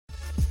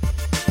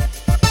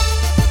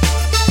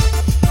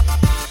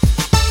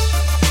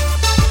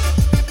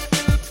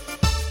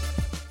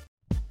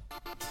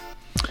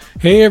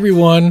Hey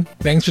everyone,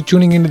 thanks for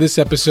tuning into this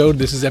episode.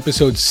 This is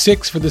episode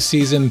 6 for the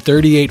season,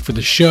 38 for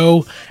the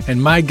show,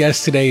 and my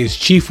guest today is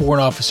Chief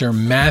Warrant Officer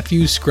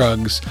Matthew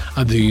Scruggs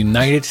of the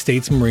United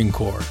States Marine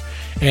Corps.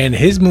 And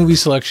his movie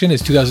selection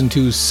is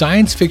 2002's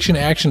science fiction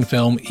action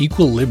film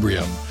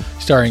Equilibrium,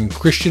 starring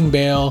Christian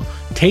Bale,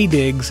 Taye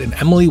Diggs, and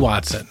Emily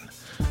Watson.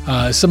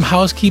 Some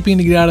housekeeping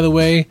to get out of the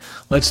way.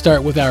 Let's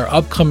start with our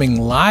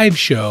upcoming live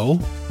show.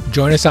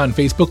 Join us on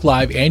Facebook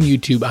Live and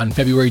YouTube on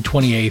February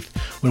 28th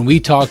when we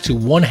talk to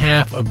one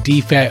half of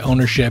DFAT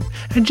ownership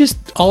and just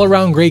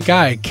all-around great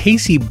guy,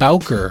 Casey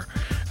Bowker.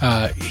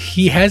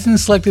 He hasn't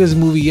selected his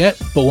movie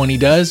yet, but when he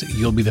does,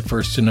 you'll be the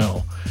first to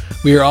know.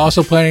 We are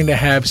also planning to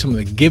have some of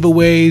the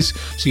giveaways,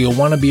 so you'll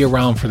want to be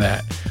around for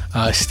that.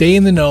 Stay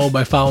in the know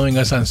by following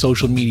us on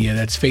social media.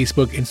 That's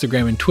Facebook,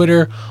 Instagram, and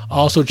Twitter.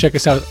 Also, check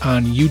us out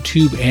on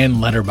YouTube and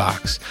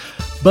Letterboxd.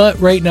 But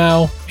right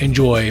now,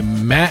 enjoy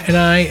Matt and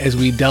I as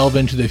we delve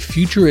into the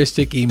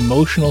futuristic,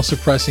 emotional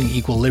suppressing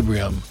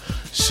Equilibrium.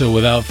 So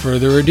without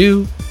further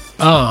ado,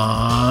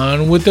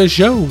 on with the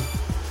show.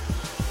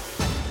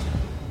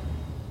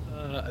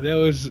 That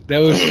was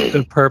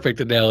the perfect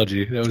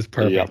analogy. That was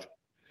perfect.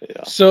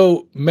 Yeah.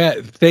 So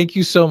Matt, thank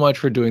you so much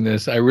for doing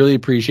this. I really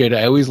appreciate it.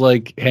 I always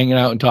like hanging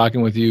out and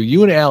talking with you.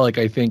 You and Alec,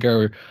 I think,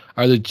 are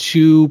the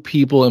two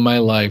people in my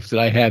life that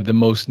I had the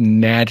most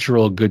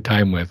natural good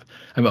time with.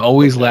 I'm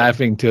always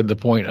laughing to the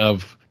point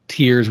of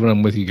tears when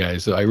I'm with you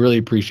guys. So I really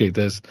appreciate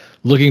this.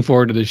 Looking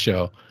forward to this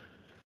show.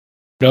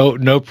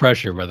 No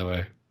pressure, by the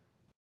way.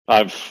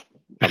 I'm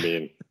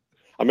going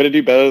to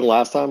do better than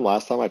last time.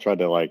 Last time I tried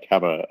to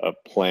have a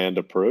planned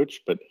approach,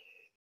 but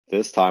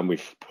this time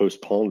we've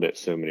postponed it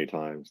so many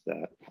times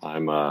that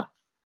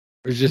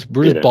we're just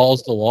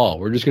balls to the wall.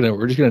 We're just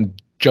gonna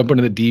jump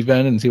into the deep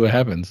end and see what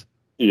happens.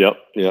 Yep.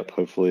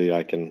 Hopefully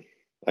I can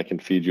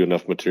feed you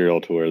enough material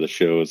to where the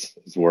show is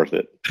worth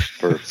it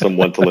for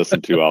someone to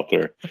listen to out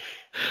there.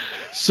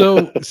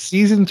 So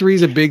season 3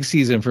 is a big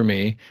season for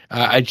me.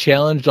 I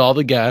challenged all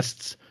the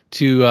guests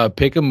to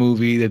pick a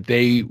movie that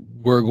they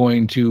were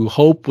going to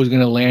hope was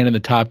going to land in the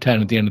top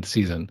 10 at the end of the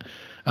season.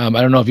 I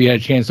don't know if you had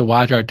a chance to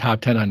watch our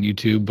top 10 on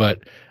YouTube, but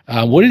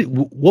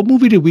what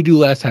movie did we do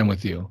last time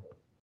with you?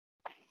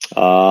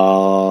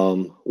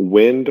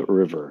 Wind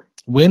River.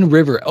 Wind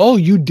River. Oh,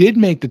 you did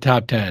make the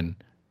top 10.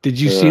 Did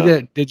you see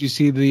that? Did you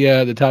see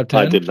the top 10?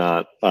 I did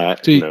not.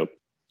 So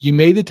you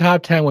made the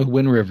top 10 with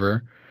Wind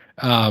River.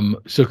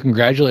 So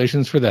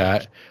congratulations for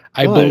that.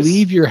 I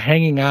believe you're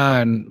hanging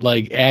on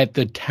at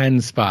the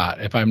 10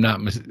 spot. If I'm not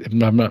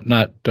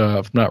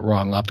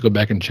wrong, I'll have to go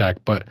back and check.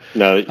 But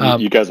no,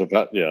 you guys have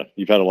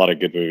you've had a lot of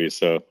good movies,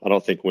 so I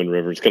don't think Wind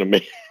River is going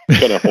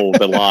to hold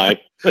the line.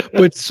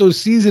 But so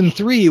season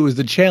 3, it was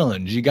the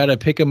challenge. You got to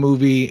pick a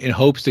movie in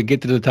hopes to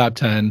get to the top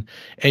 10,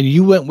 and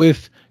you went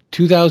with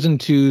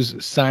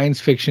 2002's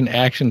science fiction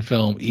action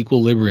film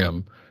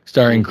Equilibrium,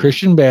 starring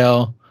Christian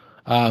Bale,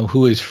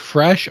 who is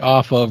fresh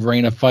off of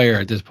Reign of Fire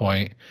at this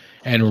point,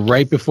 and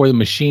right before The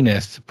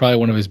Machinist, probably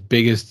one of his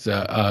biggest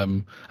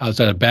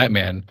outside of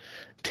Batman.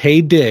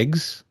 Taye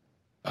Diggs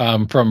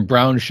from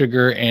Brown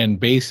Sugar and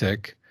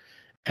Basic,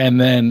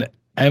 and then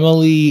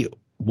Emily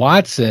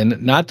Watson,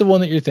 not the one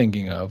that you're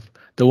thinking of,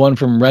 the one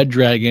from Red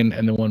Dragon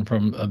and the one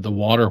from The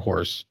Water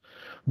Horse.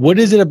 What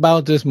is it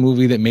about this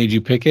movie that made you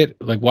pick it?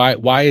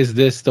 Why is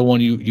this the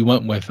one you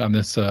went with on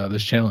this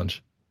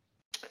challenge?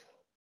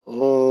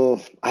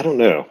 I don't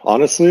know.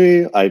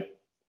 Honestly, I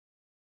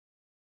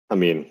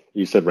mean,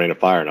 you said Reign of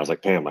Fire, and I was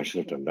like, damn, I should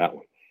have done that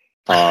one.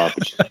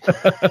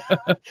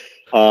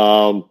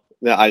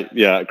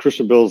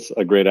 Christian Bale's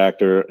a great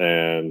actor,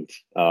 and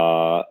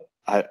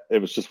it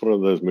was just one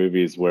of those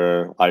movies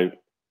where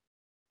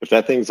if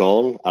that thing's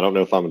on, I don't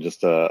know if I'm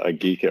just a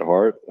geek at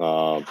heart,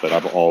 but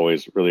I've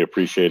always really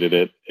appreciated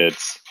it.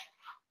 It's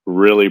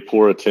really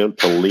poor attempt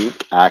to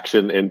link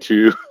action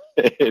into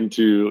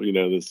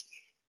this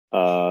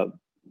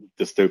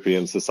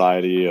dystopian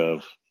society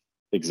of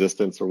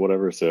existence or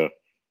whatever. So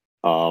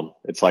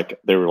it's like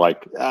they were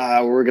like,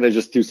 we're gonna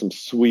just do some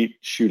sweet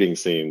shooting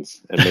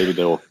scenes and maybe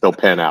they'll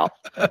pan out.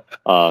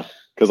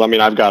 Because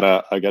I've got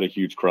a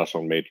huge crush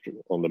on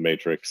the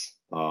Matrix.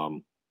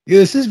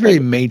 This is very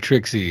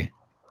Matrixy.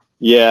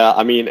 Yeah,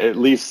 at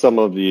least some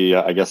of the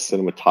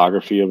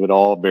cinematography of it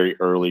all, very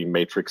early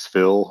Matrix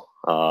feel.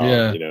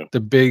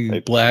 The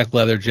big black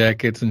leather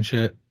jackets and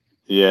shit.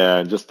 Yeah,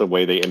 and just the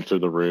way they enter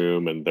the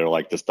room, and they're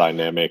like this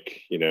dynamic,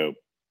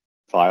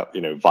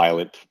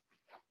 violent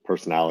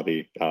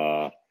personality,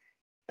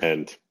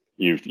 and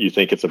you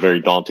think it's a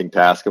very daunting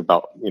task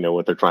about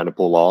what they're trying to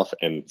pull off,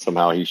 and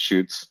somehow he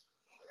shoots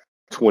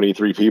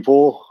 23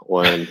 people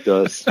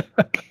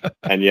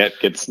and yet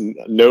gets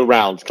no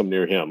rounds come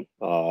near him,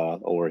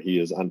 or he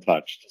is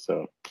untouched.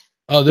 So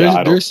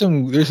there's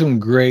some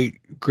great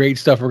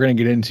stuff we're gonna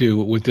get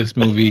into with this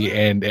movie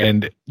and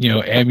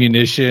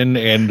ammunition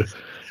and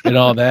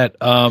all that.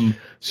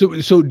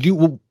 So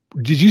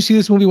did you see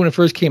this movie when it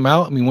first came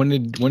out? When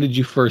did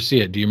you first see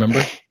it? Do you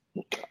remember?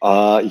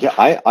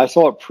 I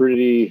saw it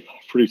pretty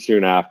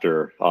soon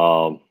after.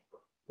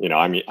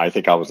 I mean, I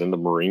think I was in the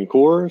Marine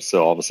Corps,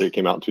 so obviously it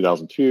came out in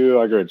 2002.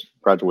 I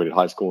graduated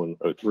high school in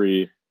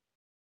 2003,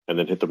 and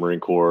then hit the Marine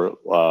Corps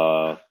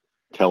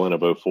tail end of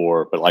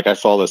 2004. But like I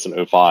saw this in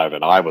 2005,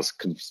 and I was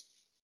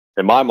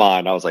in my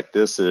mind, I was like,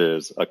 this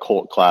is a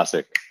cult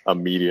classic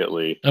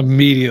immediately.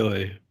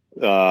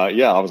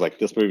 Yeah, I was like,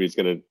 this movie is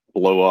going to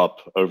blow up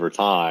over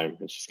time.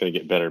 It's just going to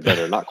get better and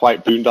better. Not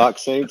quite Boondock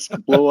Saints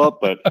blow up,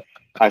 but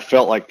I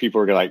felt like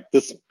people were like,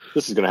 this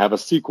is going to have a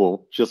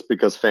sequel just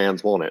because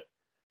fans want it.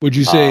 Would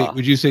you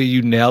say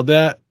you nailed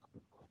that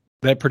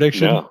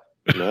prediction?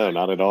 No,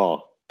 not at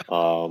all.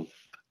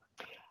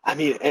 I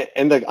mean,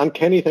 and the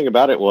uncanny thing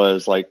about it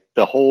was like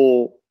the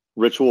whole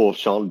ritual of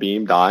Sean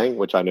Bean dying,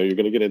 which I know you're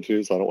going to get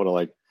into, so I don't want to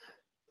like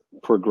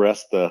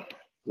progress the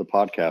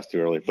podcast too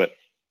early, but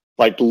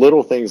like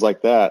little things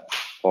like that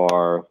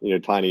are,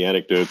 tiny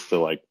anecdotes to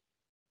like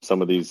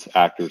some of these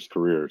actors'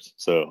 careers.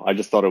 So I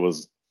just thought it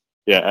was,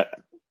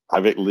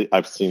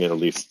 I've seen it at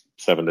least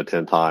 7 to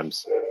 10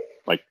 times,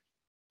 like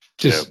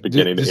just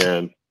beginning to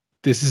end.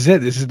 This is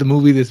it. This is the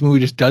movie. This movie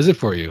just does it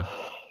for you.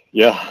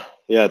 Yeah.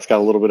 It's got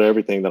a little bit of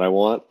everything that I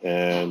want,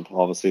 and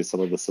obviously some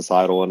of the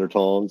societal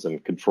undertones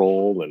and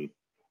control, and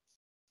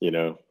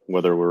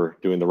whether we're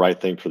doing the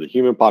right thing for the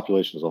human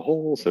population as a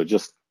whole. So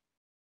just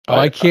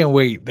I can't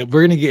wait.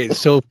 We're gonna get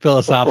so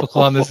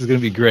philosophical on this. Is gonna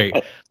be great.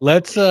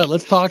 Let's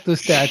talk the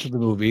stats of the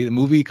movie. The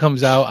movie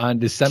comes out on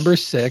December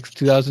 6th,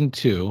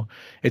 2002.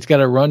 It's got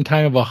a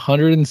runtime of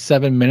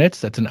 107 minutes.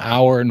 That's an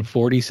hour and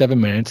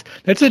 47 minutes.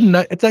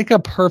 It's like a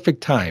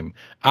perfect time.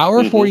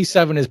 Hour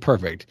 47 is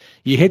perfect.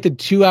 You hit the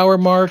 2 hour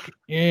mark,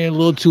 a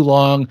little too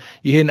long.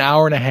 You hit an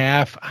hour and a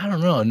half. I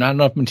don't know, not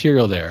enough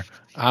material there.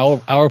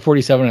 Hour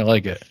 47, I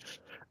like it.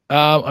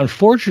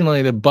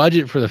 Unfortunately, the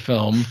budget for the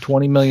film,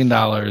 $20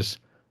 million.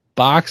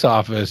 Box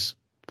office,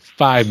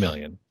 $5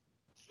 million.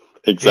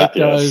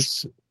 Exactly. It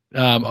does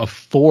a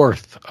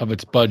fourth of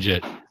its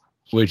budget,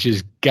 which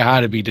has got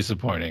to be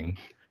disappointing.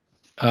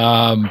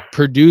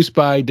 Produced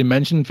by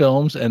Dimension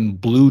Films and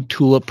Blue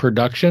Tulip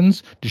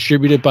Productions,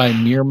 distributed by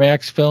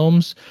Miramax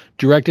Films,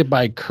 directed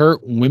by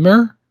Kurt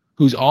Wimmer,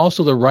 who's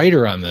also the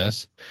writer on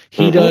this.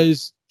 He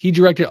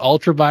directed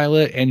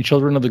Ultraviolet and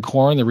Children of the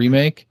Corn, the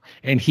remake,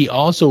 and he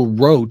also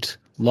wrote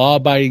Law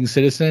Abiding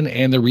Citizen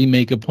and the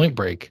remake of Point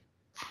Break.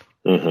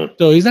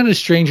 So he's not a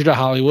stranger to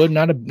Hollywood,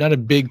 not a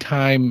big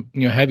time,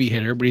 heavy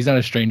hitter, but he's not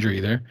a stranger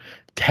either.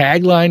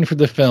 Tagline for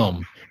the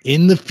film: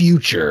 in the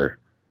future,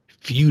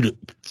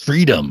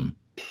 freedom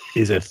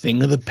is a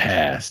thing of the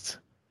past.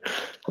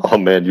 Oh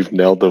man, you've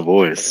nailed the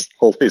voice.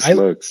 Holy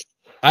smokes.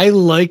 I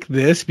like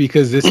this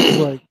because this is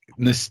like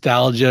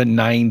nostalgia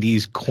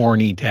 90s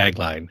corny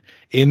tagline.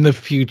 In the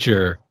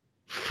future,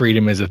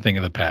 freedom is a thing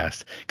of the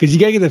past. Because you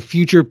gotta get the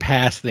future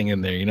past thing in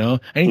there,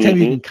 Anytime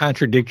you can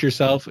contradict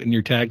yourself in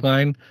your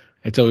tagline,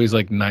 it's always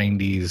like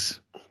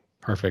 90s.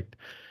 Perfect.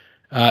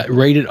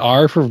 Rated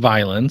R for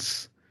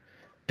violence.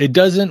 It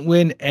doesn't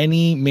win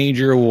any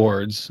major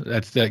awards.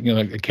 That's like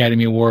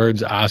Academy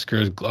Awards,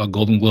 Oscars,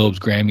 Golden Globes,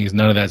 Grammys,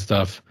 none of that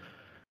stuff.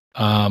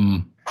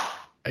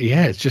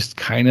 It's just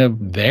kind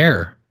of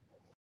there.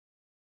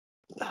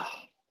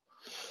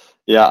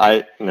 Yeah,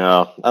 I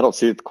don't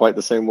see it quite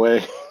the same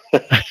way,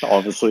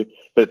 obviously.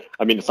 But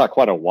I mean, it's not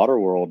quite a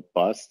Waterworld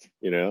bust,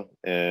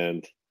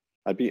 and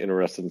I'd be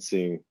interested in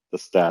seeing the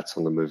stats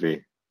on the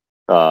movie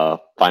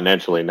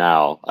financially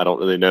now. I don't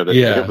really know that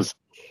it was.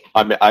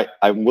 I mean,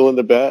 I'm willing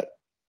to bet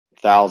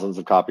thousands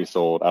of copies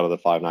sold out of the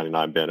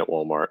 $5.99 bin at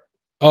Walmart.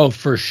 Oh,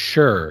 for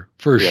sure,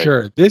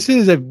 sure. This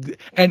is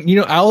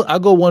I'll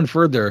go one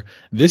further.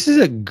 This is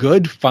a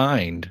good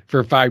find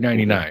for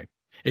 $5.99.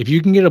 If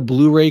you can get a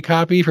Blu-ray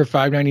copy for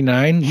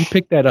 $5.99, you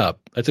pick that up.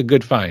 That's a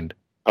good find.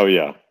 Oh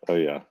yeah.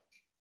 Absolutely.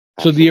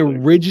 So the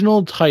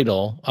original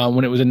title,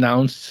 when it was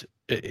announced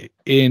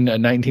in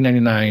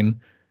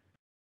 1999,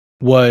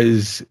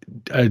 was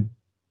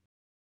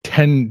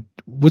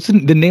what's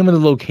the name of the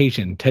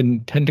location?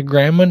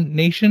 Tentagramma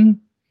Nation?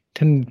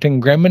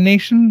 Tentagramma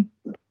Nation?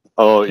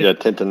 Oh yeah,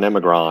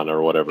 Tentanemagran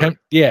or whatever.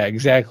 Yeah,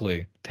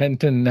 exactly.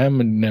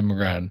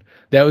 Tentanemagran.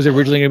 That was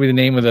originally going to be the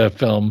name of the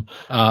film,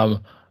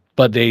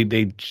 but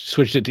they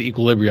switched it to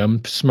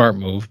Equilibrium. Smart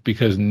move,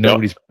 because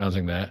nobody's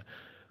pronouncing that.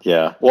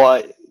 Yeah.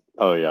 Well,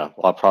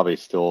 I'll probably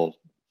still.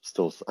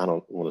 I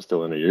don't want to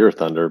steal any of your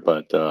thunder,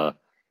 but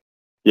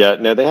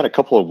they had a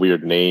couple of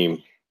weird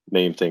name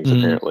things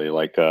apparently,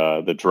 like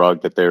the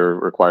drug that they were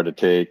required to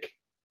take.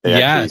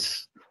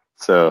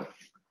 So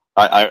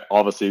I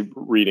obviously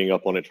reading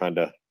up on it, trying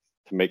to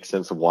make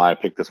sense of why I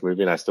picked this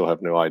movie, and I still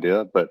have no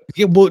idea. But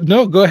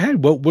no, go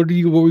ahead. What were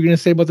you going to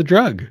say about the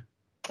drug?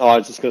 Oh, I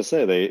was just going to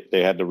say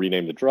they had to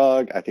rename the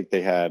drug. I think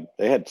they had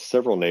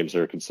several names they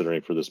were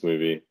considering for this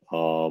movie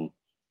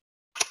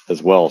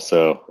as well.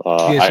 So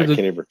I can't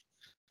even.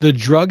 The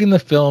drug in the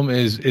film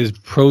is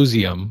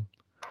Prosium.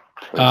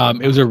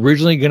 It was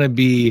originally going to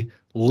be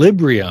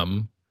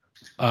Librium,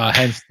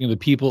 hence the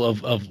people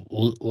of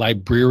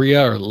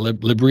Liberia or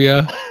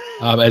Libria,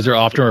 as they're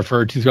often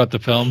referred to throughout the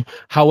film.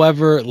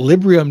 However,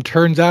 Librium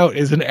turns out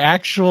is an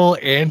actual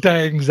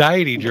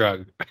anti-anxiety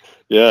drug.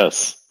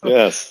 Yes.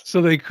 Yes.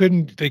 So they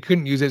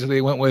couldn't use it. So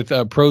they went with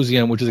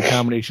Prozium, which is a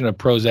combination of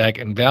Prozac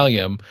and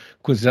Valium.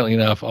 Coincidentally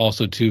enough,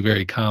 also two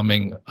very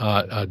calming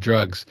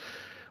drugs.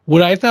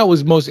 What I thought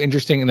was most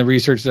interesting in the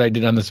research that I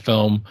did on this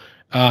film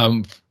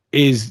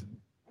is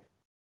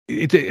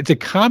it's a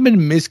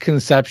common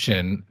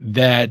misconception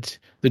that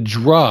the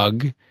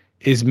drug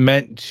is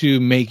meant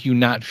to make you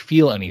not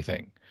feel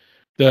anything.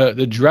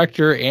 The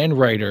director and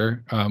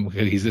writer,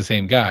 because he's the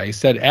same guy,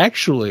 said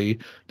actually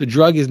the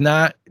drug is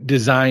not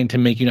designed to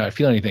make you not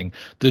feel anything.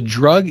 The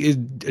drug is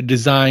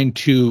designed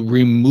to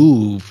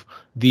remove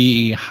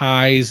the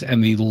highs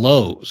and the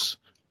lows.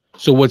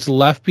 So what's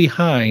left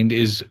behind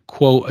is,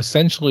 quote,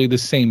 essentially the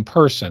same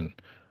person,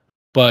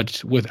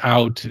 but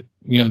without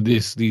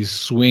these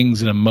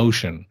swings in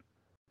emotion.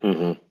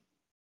 Mm-hmm.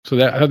 So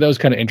that I thought that was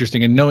kind of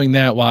interesting, and knowing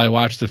that while I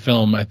watched the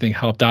film, I think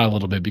helped out a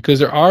little bit,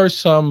 because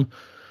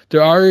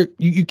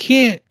you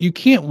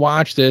can't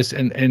watch this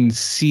and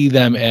see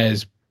them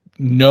as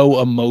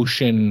no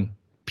emotion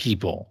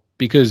people,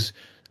 because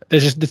I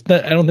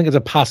don't think it's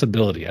a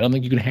possibility. I don't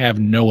think you can have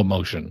no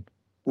emotion.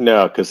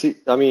 No, because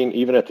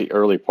even at the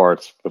early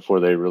parts before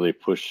they really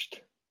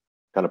pushed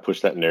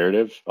that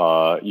narrative,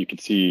 you could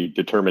see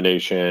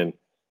determination,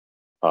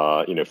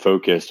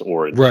 focus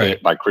or intent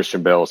Right. by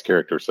Christian Bale's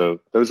character. So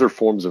those are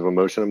forms of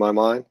emotion in my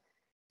mind.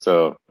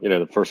 So,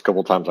 the first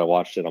couple times I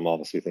watched it, I'm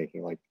obviously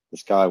thinking like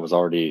this guy was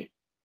already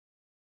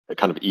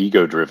kind of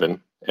ego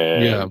driven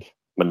Yeah. and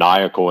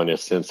maniacal in a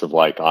sense of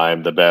like,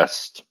 I'm the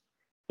best,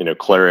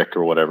 cleric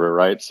or whatever.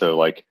 Right. So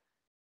like,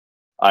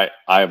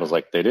 I was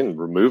like, they didn't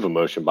remove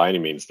emotion by any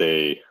means.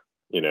 They,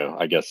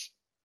 I guess,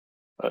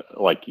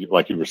 like you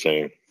were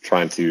saying,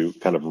 trying to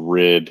kind of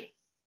rid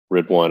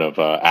one of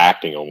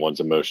acting on one's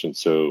emotions.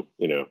 So,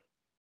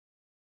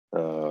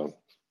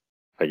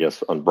 I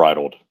guess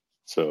unbridled.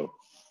 So,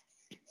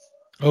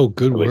 Oh,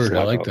 good at least word. in I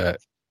my like thought.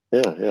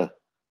 that. Yeah, yeah.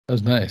 That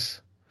was nice.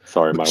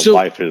 Sorry, my So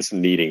wife is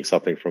needing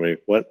something from me.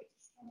 What?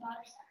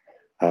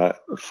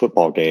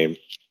 Football game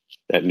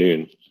at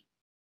noon.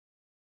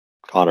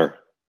 Connor.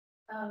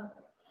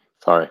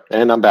 Sorry,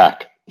 and I'm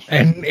back.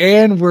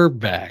 and we're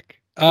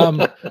back.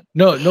 No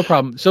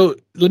problem. So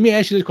let me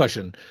ask you this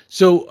question.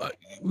 So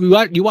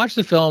you watch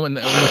the film, and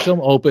when the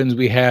film opens,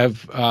 we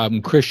have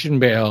Christian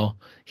Bale.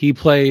 He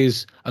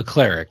plays a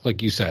cleric,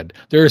 like you said.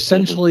 They're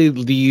essentially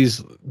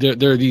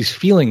they're these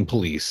feeling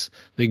police.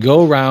 They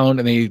go around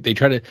and they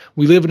try to.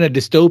 We live in a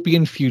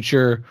dystopian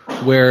future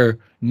where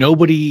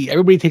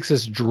everybody takes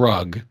this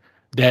drug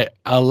that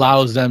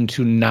allows them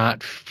to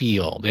not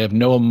feel. They have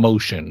no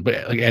emotion.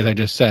 But like, as I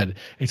just said,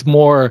 it's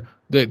more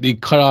the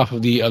cutoff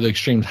of the other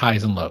extremes,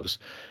 highs and lows.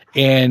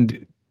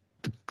 And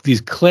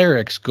these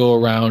clerics go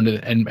around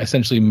and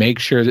essentially make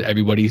sure that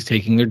everybody's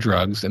taking their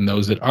drugs, and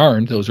those that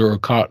aren't, those who are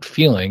caught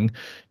feeling,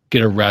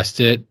 get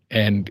arrested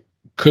and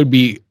could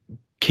be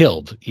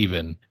killed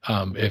even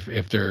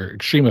if they're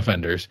extreme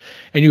offenders.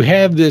 And you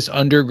have this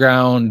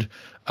underground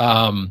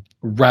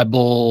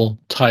rebel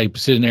type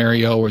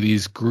scenario where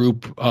these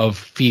group of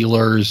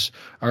feelers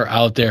are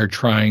out there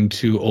trying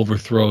to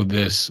overthrow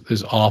this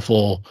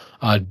awful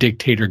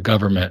dictator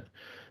government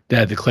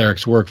that the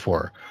clerics work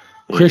for.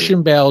 Mm-hmm.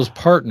 Christian Bale's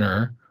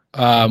partner,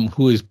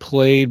 who is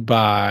played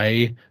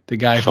by the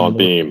guy Sean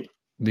Bean.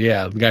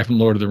 The guy from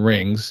Lord of the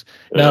Rings.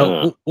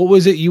 Now, what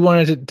was it you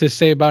wanted to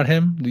say about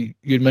him? You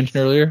had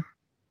mentioned earlier.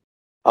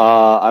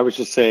 I was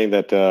just saying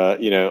that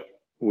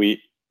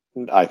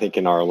I think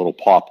in our little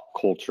pop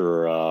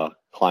culture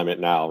climate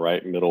now,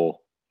 right,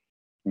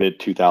 mid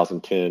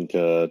 2010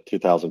 to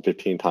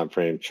 2015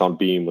 timeframe, Sean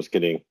Bean was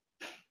getting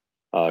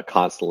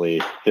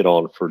constantly hit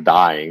on for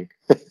dying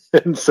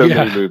in so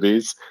many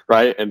movies,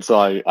 right? And so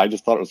I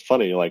just thought it was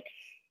funny, like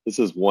this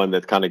is one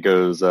that kind of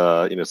goes,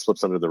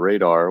 slips under the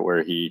radar,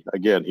 where he's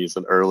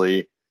an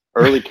early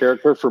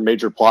character for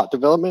major plot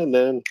development, and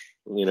then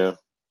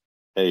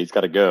hey, he's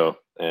got to go.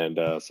 And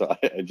so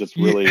I just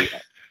really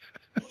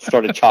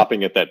started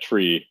chopping at that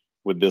tree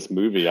with this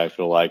movie, I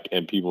feel like,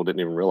 and people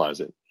didn't even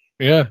realize it.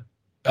 Yeah.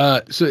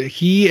 So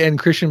he and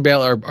Christian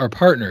Bale are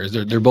partners.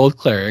 They're both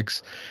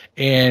clerics,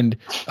 and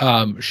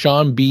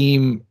Sean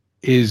Bean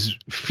is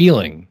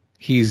feeling.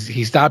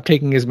 He stopped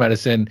taking his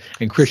medicine,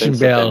 and Christian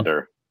Bale,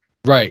 offender.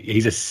 Right?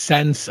 He's a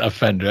sense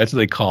offender. That's what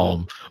they call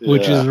him,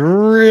 which is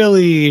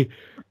really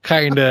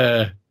kind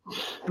of.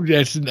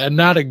 That's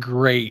not a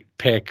great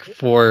pick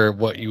for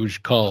what you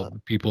would call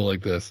people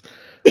like this,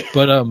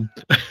 but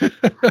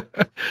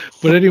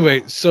but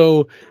anyway,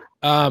 so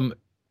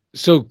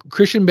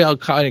Christian Bale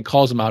kind of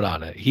calls him out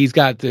on it. He's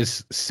got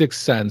this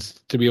sixth sense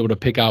to be able to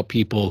pick out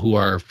people who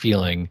are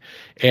feeling,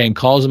 and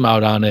calls him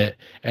out on it,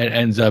 and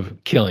ends up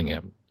killing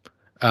him.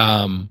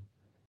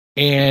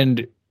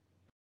 And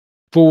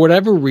for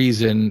whatever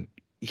reason,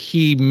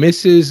 he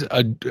misses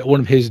one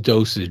of his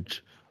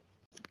dosage,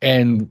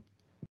 and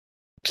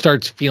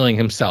starts feeling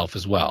himself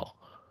as well.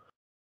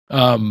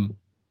 Not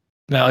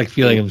like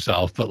feeling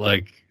himself, but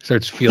like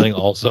starts feeling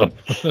also.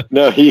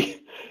 No,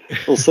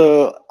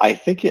 so I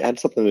think it had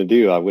something to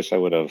do. I wish I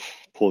would have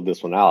pulled the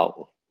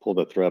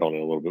thread on it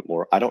a little bit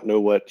more. I don't know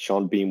what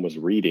Sean Bean was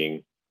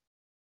reading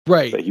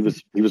Right. But he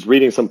was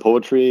reading some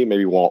poetry,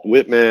 maybe Walt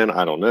Whitman,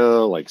 I don't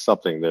know, like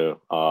something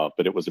though.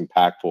 But it was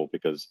impactful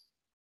because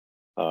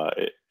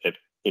it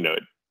you know,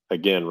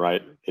 again,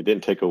 right, it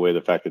didn't take away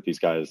the fact that these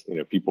guys,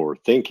 people were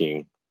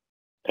thinking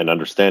and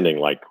understanding,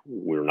 like,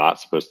 we're not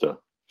supposed to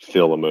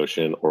feel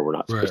emotion or we're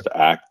not Right. supposed to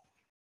act.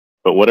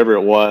 But whatever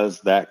it was,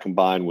 that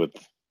combined with,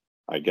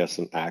 I guess,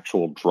 an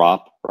actual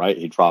drop, right?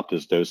 He dropped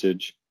his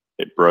dosage,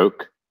 it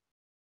broke.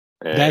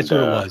 And That's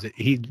what it was.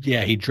 He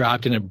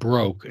dropped and it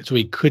broke, so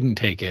he couldn't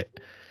take it.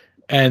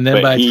 And then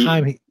but by the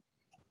time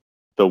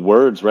the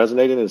words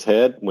resonated in his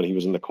head when he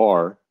was in the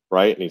car,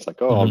 right? And he's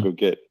like, "Oh, I'll Mhm. go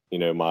get,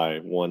 my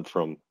one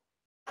from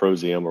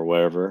Prosium or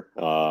wherever."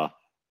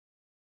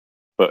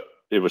 But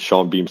it was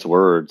Sean Beam's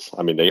words.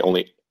 I mean, they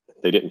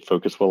didn't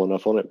focus well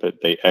enough on it,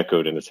 but they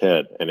echoed in his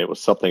head, and it was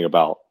something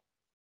about,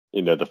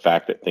 the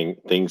fact that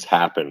things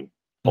happen. Mhm.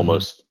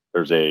 Almost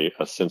there's a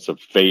sense of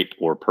fate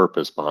or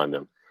purpose behind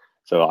them.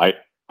 So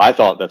I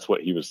thought that's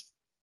what he was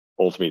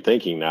ultimately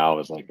thinking. Now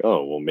is like,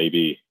 oh well,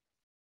 maybe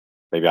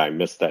I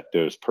missed that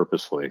dose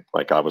purposefully,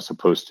 like I was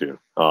supposed to.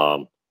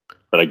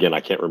 But again, I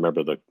can't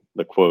remember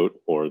the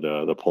quote or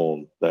the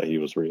poem that he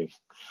was reading.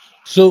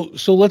 So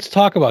let's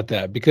talk about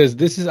that, because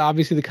this is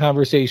obviously the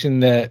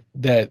conversation that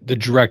the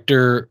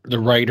director, the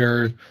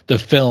writer, the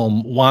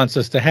film wants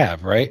us to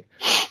have, right?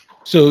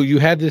 So you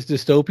had this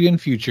dystopian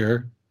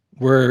future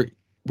where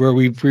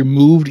we've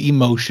removed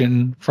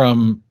emotion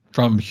from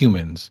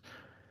humans.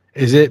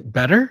 Is it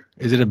better?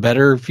 Is it a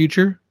better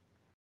future?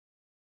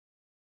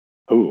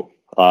 Oh,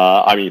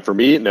 I mean, for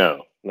me,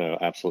 no,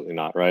 absolutely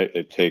not. Right?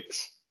 It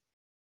takes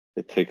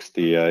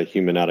the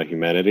human out of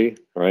humanity,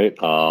 right?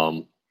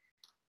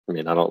 I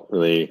mean, I don't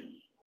really,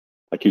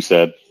 like you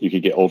said, you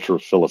could get ultra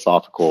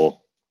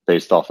philosophical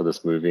based off of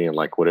this movie and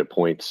like what it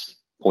points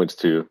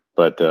to.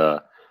 But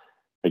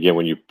again,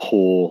 when you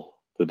pull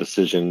the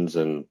decisions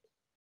and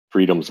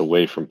freedoms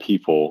away from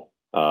people,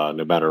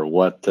 no matter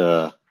what,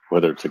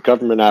 whether it's a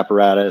government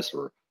apparatus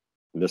or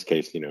in this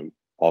case,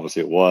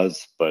 obviously it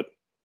was, but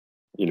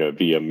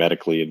via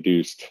medically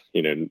induced,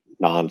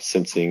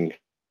 non-sensing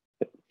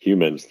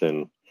humans,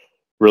 then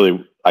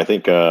really, I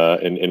think,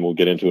 and we'll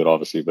get into it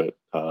obviously, but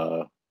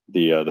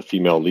the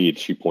female lead,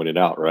 she pointed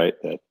out, right,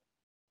 that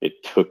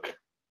it took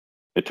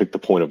the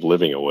point of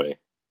living away.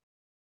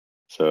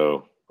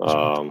 So,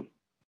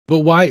 But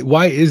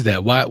why is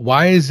that?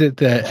 Why is it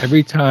that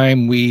every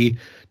time we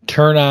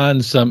turn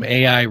on some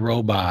AI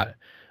robot,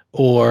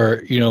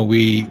 or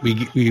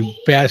we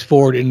fast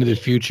forward into the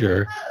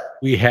future,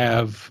 we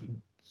have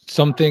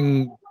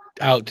something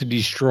out to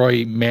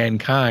destroy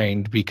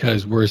mankind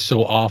because we're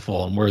so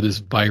awful and we're this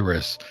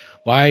virus?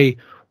 Why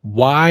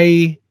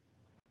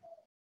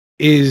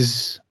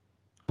is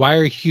why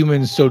are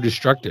humans so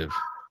destructive?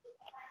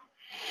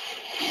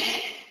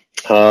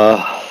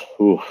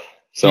 ooh.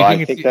 So You I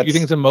think think you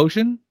think it's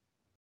emotion?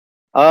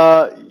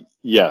 uh,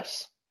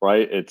 yes,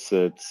 right.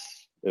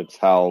 It's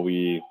how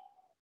we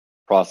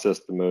process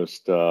the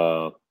most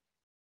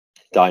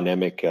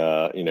dynamic,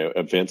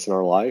 events in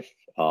our life.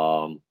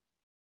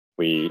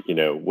 We,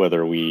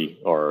 whether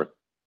we are,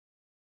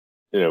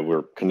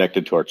 we're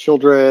connected to our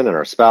children and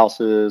our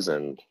spouses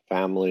and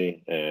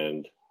family,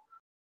 and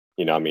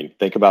I mean,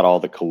 think about all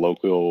the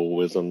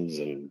colloquialisms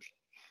and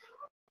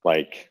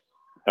like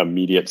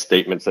immediate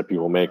statements that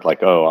people make,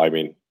 like, "Oh, I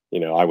mean,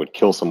 I would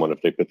kill someone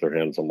if they put their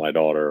hands on my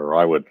daughter," or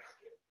 "I would,"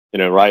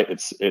 right?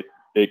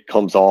 It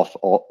comes off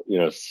all,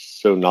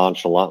 so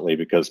nonchalantly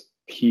because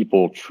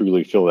people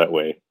truly feel that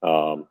way.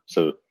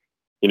 So,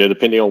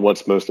 depending on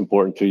what's most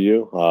important to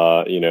you,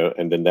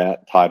 and then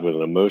that tied with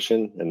an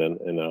emotion and then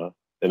in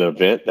an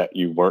event that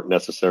you weren't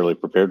necessarily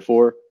prepared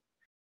for.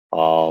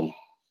 Um,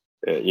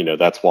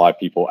 that's why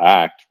people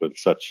act with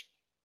such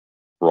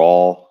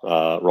raw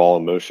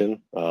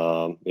emotion.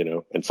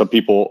 And some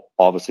people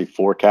obviously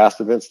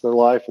forecast events in their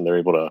life and they're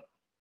able to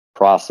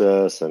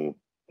process and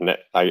that,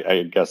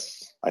 I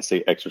guess I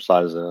say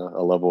exercise a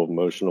level of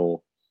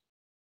emotional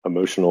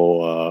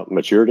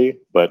maturity,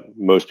 but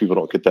most people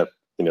don't get that.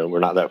 We're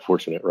not that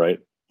fortunate, right?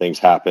 Things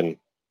happen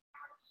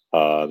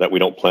that we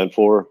don't plan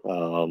for,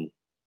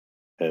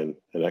 and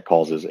that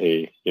causes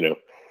a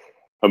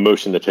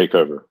emotion to take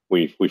over.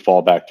 We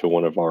fall back to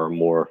one of our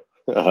more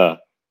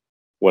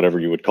whatever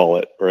you would call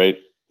it, right?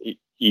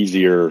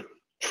 Easier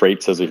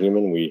traits as a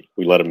human. We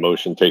let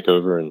emotion take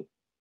over, and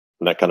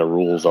that kind of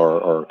rules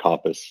our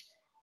compass.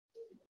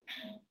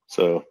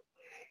 So,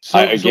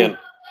 again,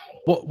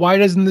 Why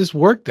doesn't this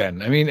work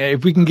then? I mean,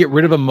 if we can get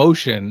rid of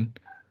emotion,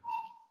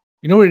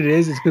 you know what it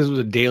is? It's because it was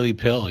a daily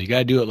pill. You got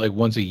to do it like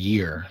once a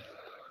year.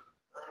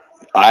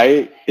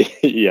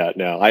 Yeah,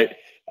 no,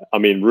 I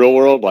mean, real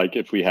world, like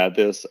if we had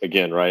this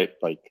again, right?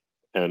 Like,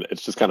 and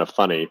it's just kind of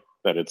funny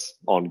that it's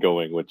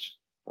ongoing, which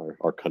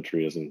our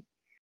country is in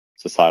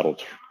societal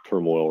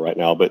turmoil right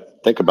now. But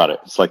think about it.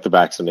 It's like the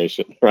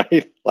vaccination,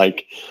 right?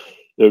 Like,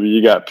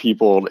 you got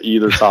people on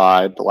either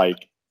side,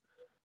 like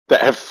that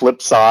have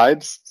flip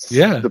sides,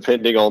 Yeah.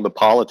 depending on the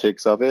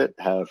politics of it,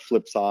 have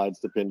flip sides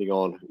depending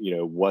on,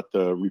 what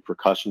the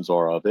repercussions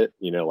are of it.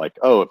 Like,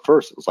 oh, at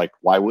first it was like,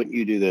 why wouldn't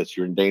you do this?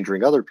 You're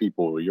endangering other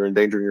people. You're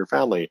endangering your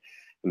family.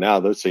 And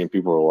now those same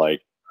people are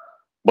like,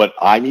 but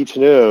I need to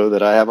know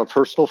that I have a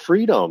personal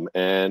freedom.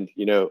 And,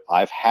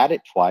 I've had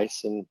it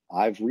twice and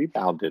I've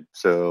rebounded.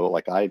 So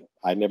like, I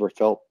never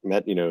felt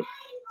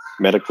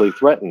medically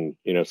threatened,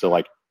 so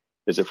like,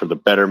 is it for the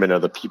betterment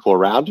of the people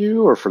around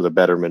you or for the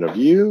betterment of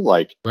you?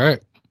 Like, Right.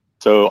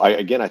 so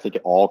I think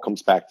it all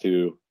comes back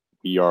to,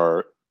 we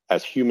are,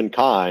 as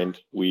humankind,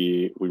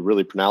 we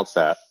really pronounce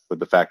that with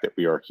the fact that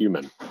we are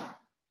human.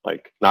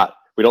 Like,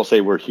 we don't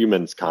say we're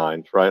humans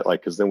kind, right?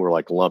 Like, because then we're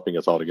like lumping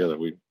us all together.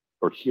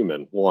 We're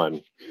human.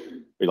 One,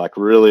 we like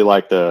really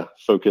like to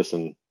focus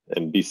and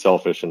be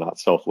selfish and not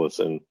selfless.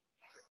 And,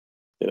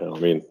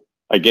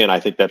 again,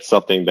 I think that's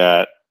something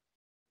that,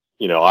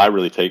 I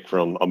really take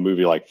from a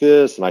movie like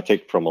this, and I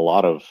take from a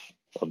lot of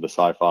the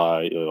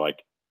sci-fi,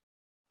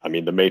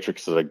 The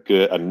Matrix is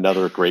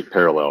another great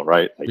parallel,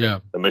 right? Like,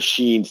 Yeah. the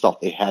machines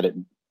thought they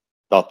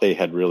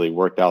had really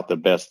worked out the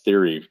best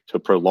theory to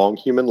prolong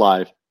human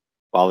life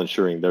while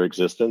ensuring their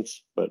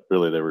existence, but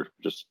really they were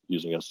just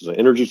using us as an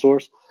energy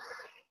source.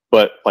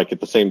 But like, at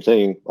the same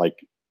thing, like,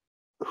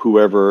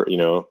 whoever,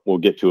 we'll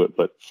get to it,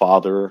 but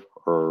Father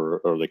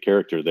or the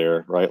character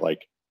there, right?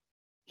 Like,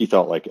 he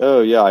thought like,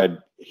 oh yeah,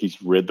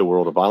 he's rid the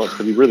world of violence,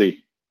 but he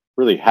really,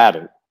 really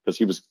hadn't, because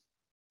he was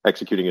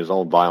executing his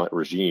own violent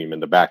regime in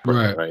the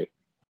background, right?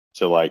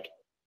 So like,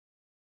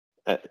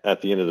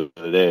 at the end of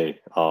the day,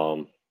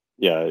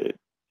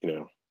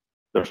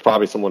 there's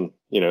probably someone,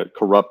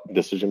 corrupt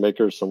decision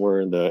makers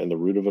somewhere in the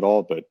root of it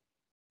all, but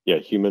yeah,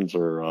 humans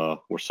we're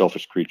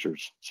selfish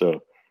creatures.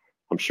 So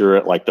I'm sure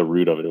at like the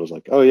root of it, it was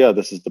like, oh yeah,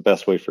 this is the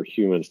best way for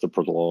humans to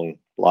prolong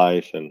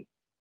life and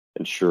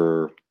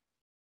ensure,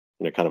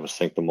 kind of a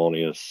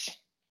sanctimonious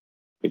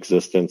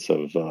existence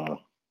of,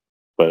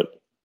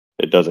 but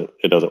it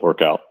doesn't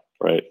work out,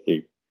 right?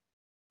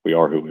 We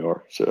are who we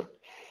are. So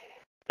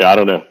yeah, I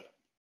don't know.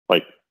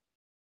 Like,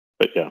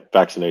 but yeah,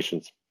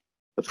 vaccinations.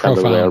 That's kind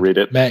of the way I read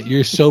it. Matt,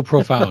 you're so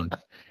profound.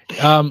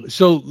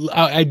 So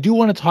I do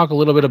want to talk a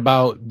little bit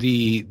about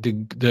the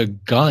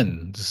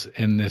guns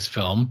in this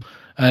film,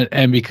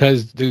 and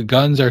because the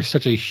guns are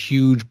such a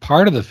huge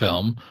part of the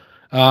film,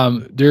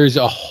 there's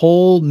a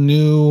whole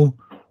new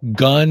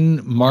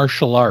gun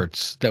martial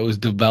arts that was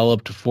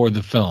developed for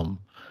the film.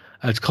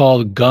 It's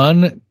called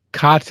gun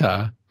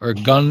kata or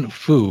gun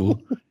fu.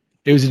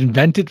 It was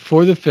invented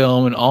for the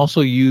film and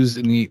also used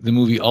in the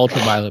movie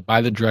Ultraviolet by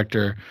the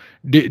director.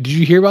 Did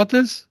you hear about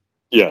this?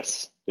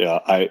 Yes. Yeah.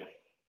 I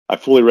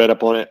fully read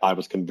up on it. I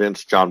was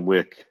convinced John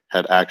Wick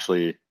had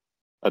actually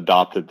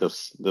adopted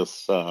this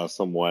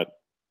somewhat.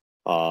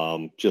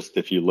 Just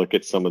if you look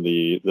at some of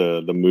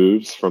the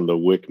moves from the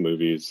Wick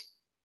movies,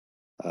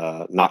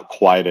 not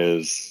quite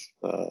as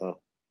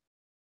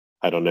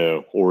I don't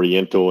know,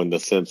 oriental in the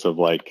sense of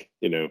like,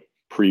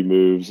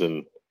 pre-moves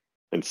and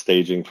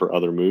staging for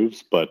other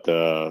moves, but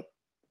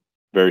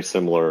very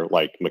similar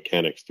like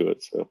mechanics to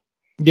it. So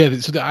yeah,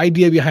 so the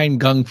idea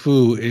behind Gung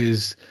Fu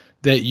is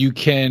that you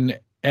can,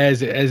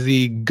 as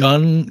the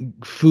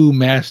Gung Fu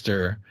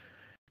master,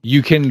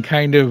 you can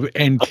kind of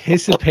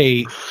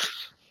anticipate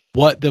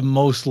what the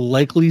most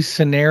likely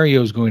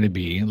scenario is going to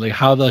be, like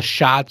how the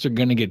shots are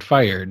going to get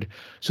fired,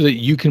 so that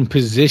you can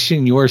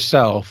position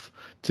yourself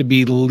to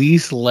be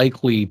least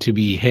likely to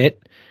be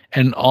hit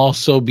and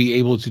also be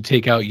able to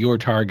take out your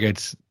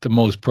targets the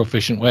most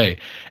proficient way.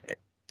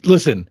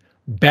 Listen,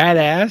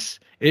 badass.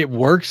 It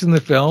works in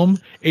the film.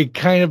 It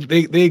kind of,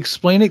 they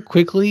explain it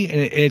quickly, and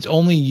it's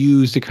only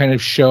used to kind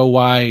of show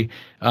why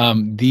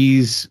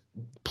these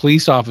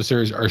police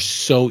officers are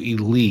so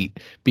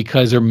elite,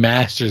 because they're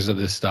masters of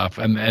this stuff,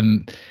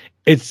 and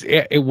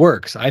it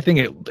works. I think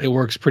it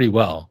works pretty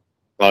well.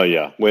 Oh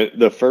yeah, when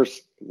the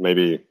first,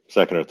 maybe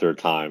second or third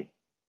time,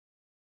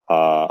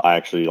 I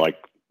actually like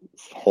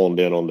honed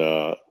in on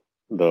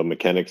the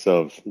mechanics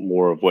of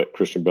more of what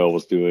Christian Bale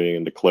was doing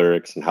and the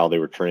clerics and how they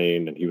were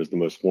trained, and he was the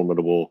most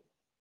formidable,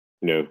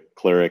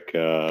 cleric,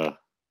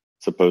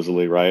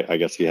 supposedly, right? I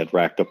guess he had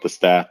racked up the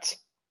stats.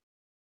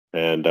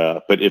 And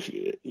but if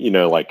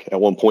like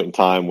at one point in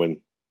time when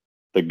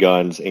the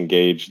guns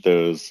engaged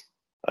those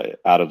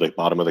out of the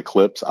bottom of the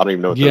clips, I don't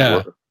even know what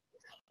those were.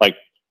 Like,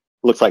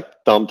 looks like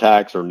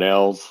thumbtacks or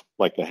nails,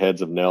 like the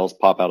heads of nails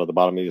pop out of the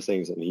bottom of these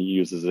things, and he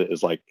uses it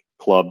as like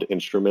clubbed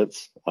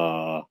instruments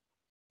of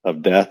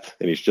death,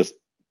 and he's just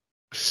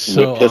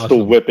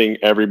pistol whipping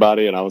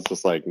everybody. And I was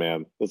just like,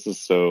 man, this is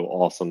so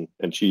awesome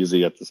and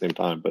cheesy at the same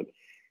time. But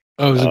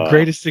oh, it was the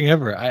greatest thing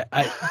ever.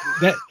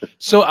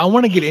 So I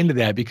want to get into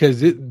that, because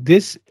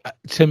this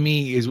to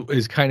me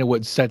is kind of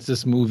what sets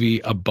this movie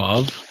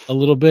above a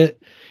little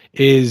bit.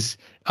 Is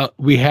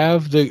we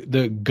have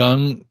the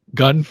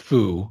gun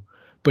fu,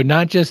 but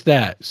not just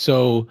that.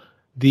 So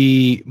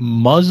the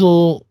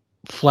muzzle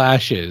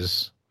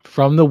flashes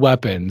from the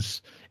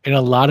weapons in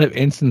a lot of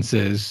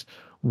instances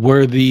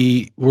were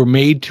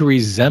made to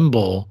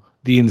resemble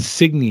the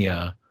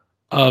insignia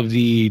of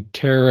the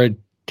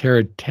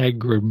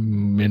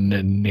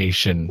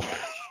Terrategrimination.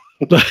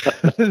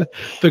 the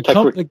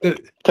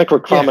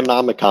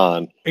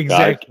Techroconomicon.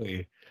 Exactly.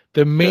 Right?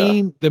 The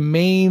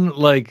main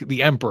like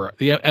the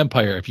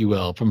empire, if you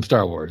will, from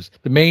Star Wars,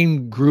 the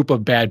main group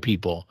of bad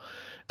people,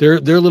 their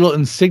little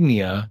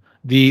insignia,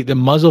 the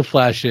muzzle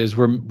flashes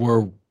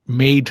were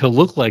made to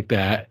look like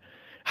that.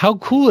 How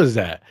cool is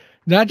that?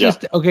 Not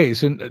just okay,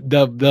 so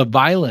the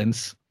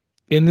violence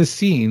in the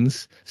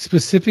scenes,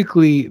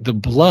 specifically the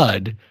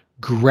blood,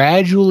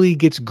 gradually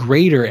gets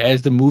greater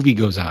as the movie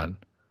goes on.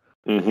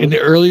 In the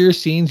earlier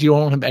scenes, you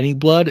don't have any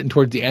blood, and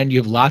towards the end, you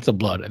have lots of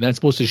blood, and that's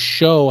supposed to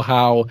show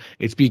how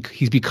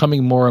he's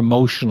becoming more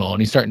emotional,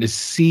 and he's starting to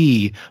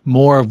see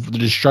more of the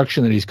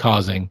destruction that he's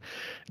causing.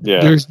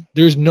 Yeah.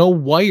 There's no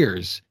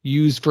wires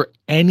used for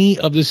any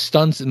of the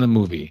stunts in the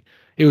movie.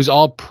 It was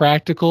all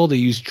practical. They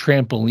used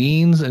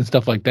trampolines and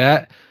stuff like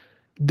that.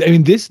 I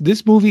mean,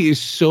 this movie is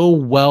so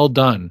well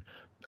done.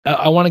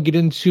 I want to get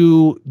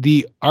into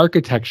the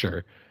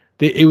architecture.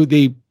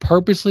 They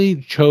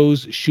purposely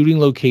chose shooting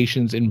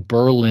locations in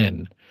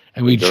Berlin,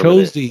 and we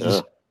chose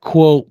these,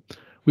 quote,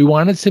 we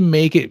wanted to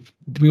make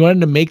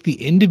the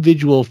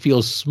individual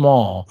feel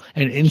small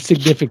and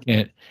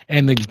insignificant,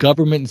 and the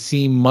government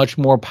seem much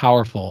more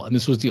powerful. And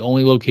this was the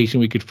only location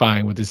we could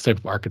find with this type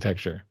of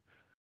architecture.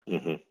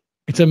 Mm-hmm.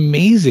 It's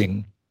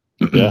amazing.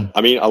 Yeah,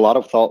 I mean, a lot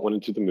of thought went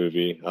into the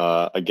movie.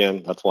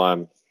 Again, that's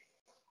why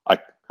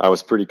I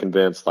was pretty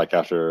convinced, like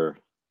after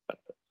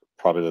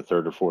probably the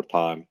third or fourth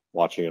time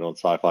watching it on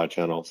Sci-Fi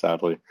Channel,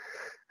 sadly,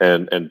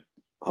 and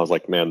I was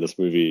like, man, this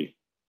movie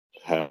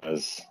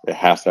has to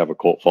have a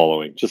cult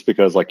following, just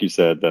because, like you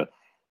said, the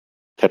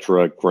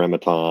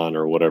Tetragrammaton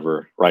or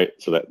whatever, right?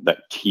 So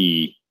that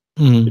T,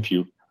 if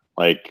you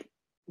like,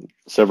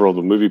 several of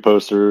the movie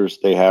posters,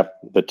 they have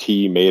the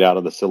T made out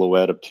of the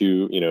silhouette of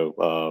two,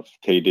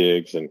 Taye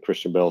Diggs and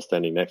Christian Bale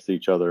standing next to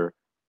each other.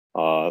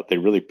 They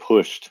really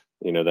pushed,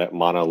 that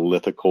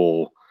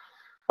monolithical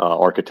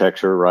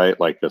architecture, right?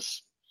 Like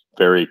this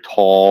very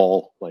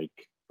tall, like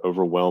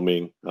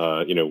overwhelming,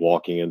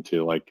 walking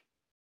into like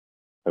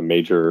a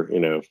major,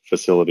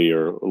 facility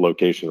or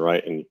location,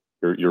 right? And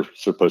you're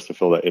supposed to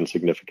feel that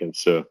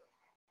insignificance. So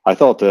I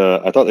thought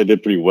they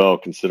did pretty well,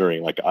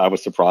 considering. Like, I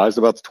was surprised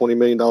about the $20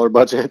 million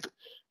budget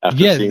after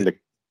seeing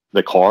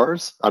the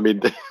cars. I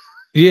mean,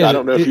 I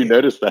don't know if you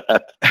noticed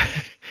that,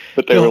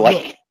 but they were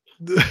like,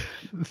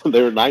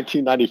 they were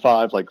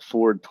 1995 like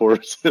Ford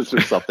Tauruses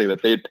or something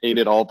that they had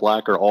painted all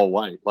black or all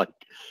white. Like,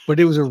 but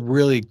it was a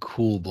really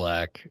cool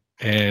black,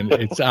 and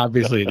it's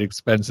obviously an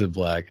expensive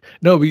black.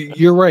 No, but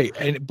you're right.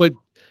 But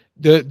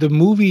the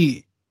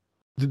movie,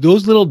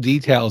 those little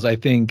details, I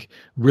think,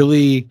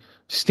 really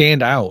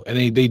stand out,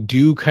 and they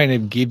do kind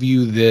of give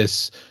you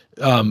this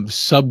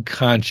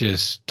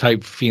subconscious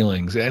type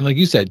feelings. And like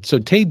you said, so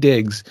Taye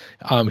Diggs,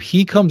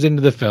 he comes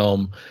into the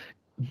film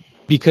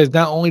because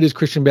not only does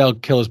Christian Bale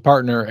kill his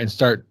partner and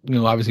start,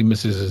 obviously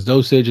misses his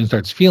dosage and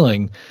starts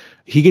feeling,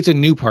 he gets a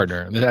new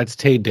partner. That's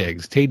Taye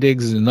Diggs. Taye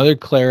Diggs is another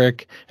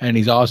cleric, and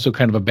he's also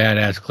kind of a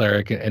badass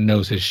cleric and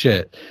knows his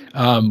shit.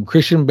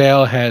 Christian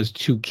Bale has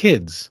 2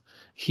 kids.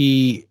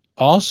 He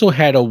also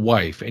had a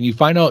wife, and you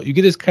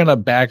get this kind of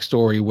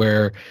backstory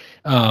where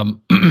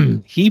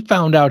he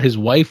found out his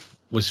wife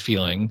was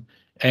feeling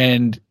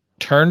and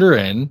turned her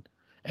in,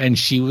 and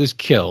she was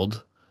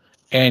killed,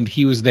 and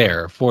he was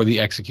there for the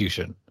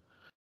execution.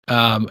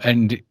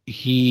 And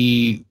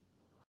he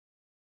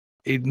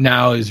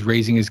now is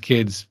raising his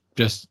kids,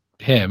 just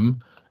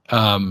him,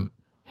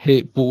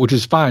 which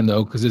is fine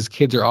though, because his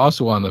kids are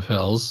also on the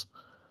pills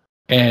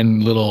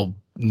and little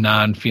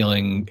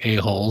non-feeling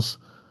a-holes.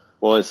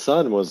 Well, his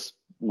son was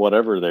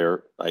whatever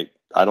they're, I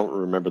don't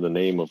remember the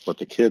name of what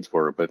the kids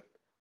were, but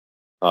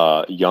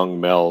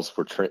young males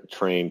were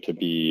trained to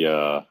be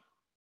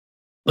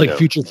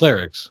future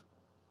clerics.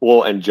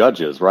 Well, and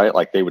judges, right?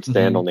 Like, they would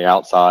stand on the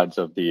outsides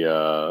of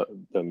the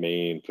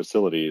main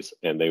facilities,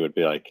 and they would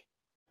be like,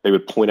 they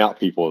would point out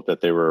people that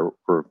they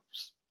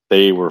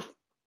were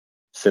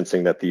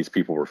sensing that these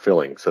people were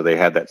feeling. So they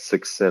had that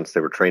sixth sense.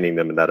 They were training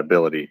them in that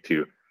ability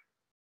to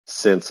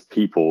sense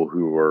people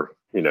who were,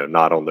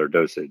 not on their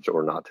dosage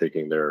or not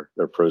taking their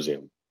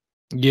Prozium.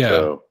 Yeah.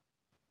 So,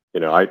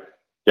 I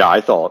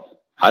thought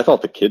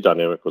the kid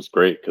dynamic was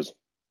great because,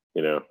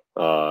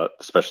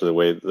 especially the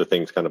way the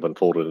things kind of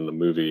unfolded in the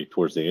movie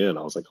towards the end.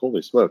 I was like,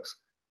 holy smokes.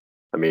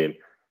 I mean,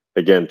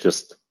 again,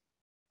 just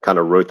kind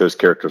of wrote those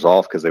characters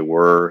off because they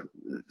were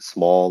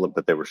small,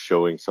 but they were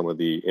showing some of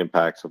the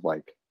impacts of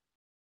like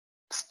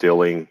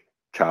stilling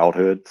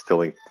childhood,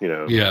 stilling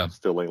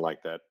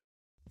like that.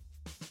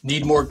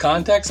 Need more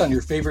context on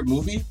your favorite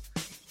movie?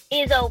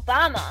 Is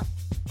Obama.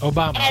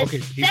 Obama, okay.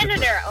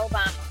 Senator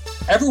Obama.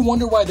 Ever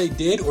wonder why they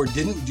did or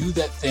didn't do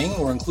that thing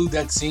or include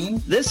that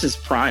scene? This is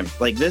prime.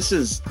 Like, this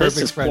is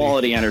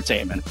quality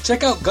entertainment.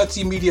 Check out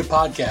Gutsy Media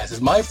Podcast as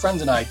my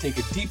friends and I take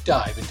a deep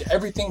dive into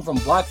everything from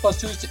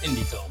blockbusters to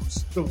indie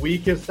films. The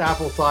weakest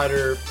apple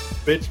cider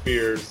bitch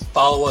beers.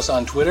 Follow us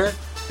on Twitter,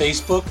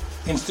 Facebook,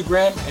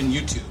 Instagram, and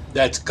YouTube.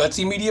 That's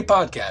Gutsy Media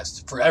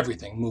Podcast for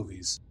everything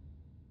movies.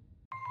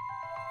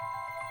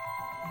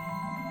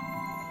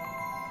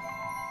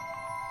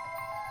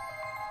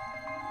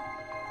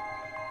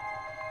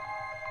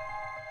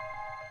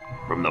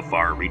 from the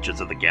far reaches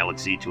of the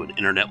galaxy to an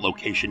internet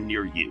location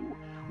near you.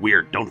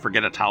 We're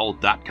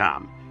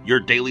Don'tForgetATowel.com,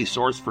 your daily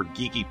source for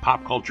geeky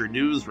pop culture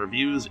news,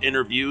 reviews,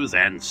 interviews,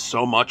 and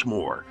so much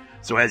more.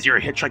 So as you're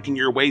hitchhiking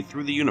your way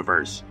through the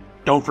universe,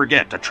 don't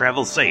forget to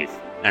travel safe,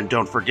 and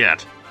don't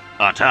forget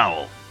a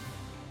towel.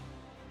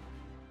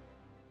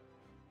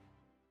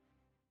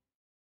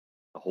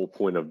 The whole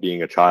point of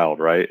being a child,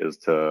 right, is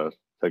to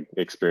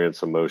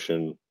experience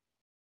emotion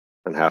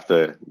and have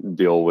to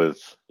deal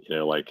with,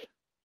 like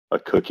a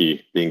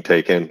cookie being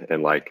taken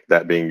and like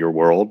that being your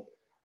world.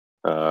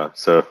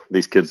 So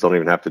these kids don't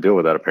even have to deal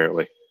with that,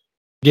 apparently.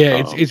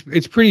 Yeah,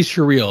 it's pretty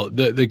surreal.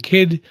 The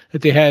kid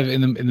that they have in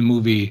the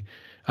movie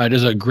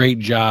does a great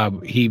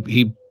job.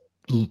 He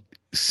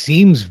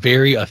seems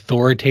very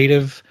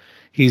authoritative.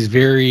 He's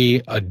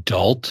very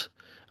adult.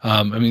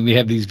 I mean, they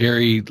have these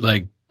very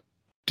like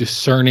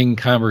discerning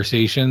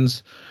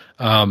conversations.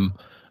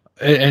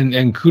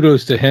 And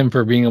kudos to him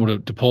for being able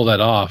to pull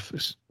that off.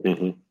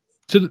 Mm-hmm.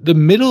 So the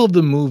middle of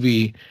the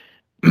movie,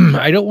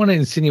 I don't want to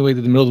insinuate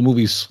that the middle of the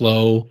movie is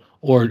slow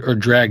or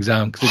drags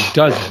on, because it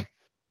doesn't.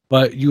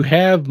 But you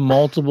have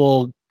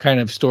multiple kind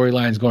of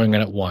storylines going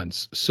on at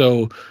once.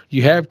 So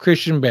you have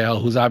Christian Bale,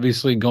 who's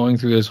obviously going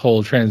through this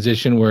whole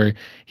transition where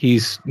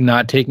he's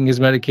not taking his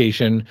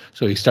medication,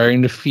 so he's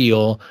starting to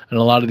feel, and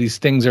a lot of these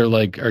things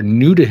are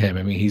new to him.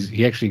 I mean,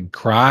 he actually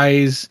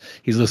cries,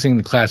 he's listening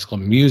to classical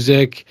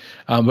music,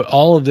 but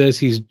all of this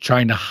he's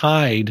trying to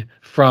hide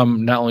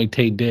from not only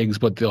Taye Diggs,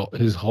 but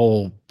his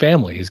whole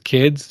family, his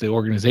kids, the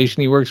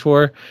organization he works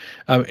for.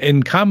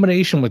 In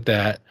combination with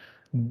that,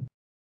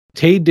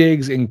 Taye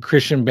Diggs and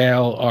Christian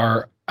Bale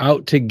are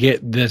out to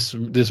get this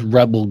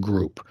rebel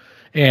group,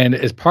 and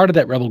as part of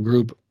that rebel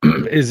group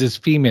is this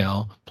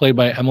female played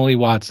by Emily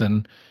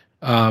Watson.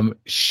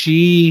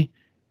 She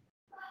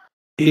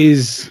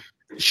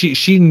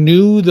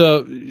knew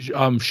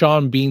the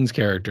Sean Bean's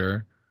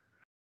character,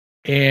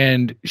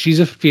 and she's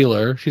a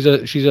feeler. She's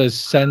a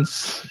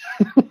sense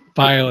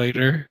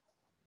violator.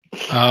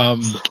 A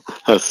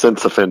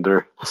sense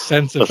offender.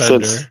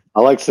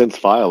 I like sense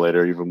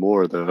violator even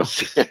more, though.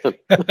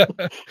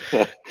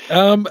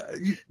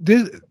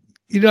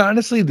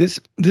 Honestly, this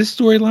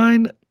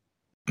storyline,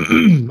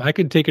 I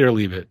could take it or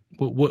leave it.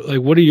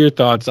 What are your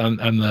thoughts on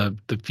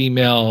the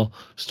female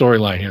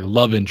storyline here, the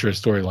love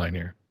interest storyline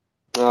here?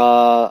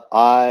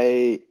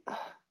 I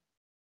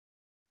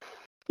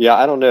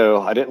don't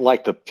know. I didn't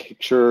like the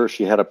picture.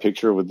 She had a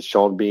picture with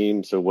Sean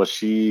Bean. So was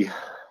she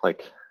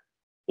like,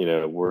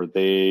 were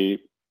they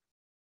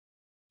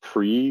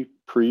pre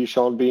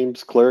Sean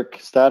Bean's cleric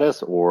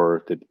status,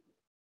 or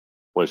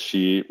was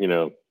she,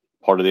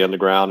 part of the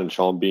underground and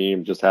Sean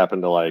Bean just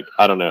happened to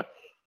I don't know.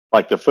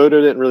 Like the photo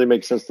didn't really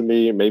make sense to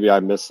me. Maybe I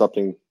missed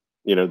something,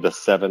 the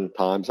 7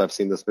 times I've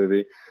seen this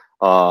movie.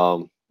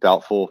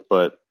 Doubtful,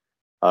 but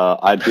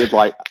I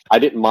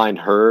didn't mind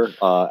her.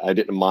 I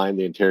didn't mind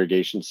the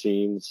interrogation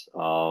scenes.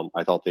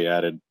 I thought they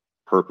added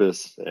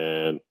purpose,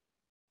 and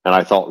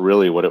I thought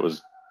really what it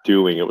was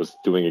doing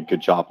a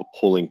good job of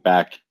pulling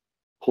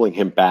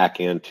him back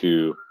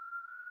into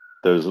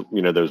those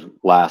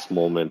last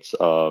moments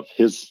of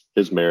his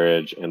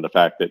marriage, and the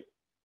fact that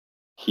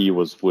he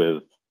was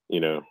with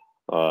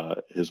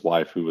his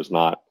wife who was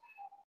not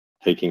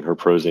taking her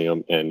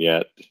Prozium, and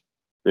yet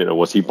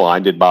was he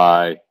blinded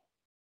by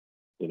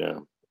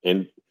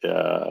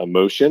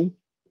emotion,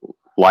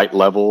 light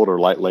leveled or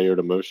light layered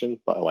emotion,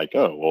 by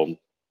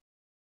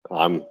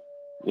I'm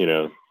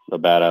a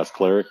badass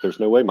cleric,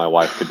 there's no way my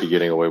wife could be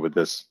getting away with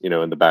this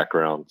in the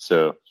background.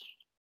 So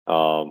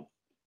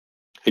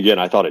again,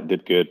 I thought it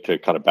did good to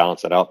kind of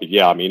balance that out. But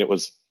yeah, I mean, it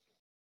was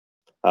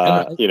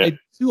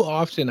too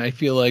often I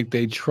feel like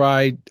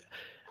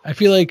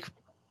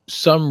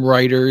some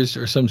writers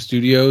or some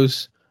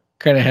studios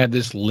kind of have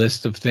this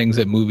list of things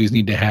that movies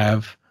need to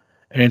have,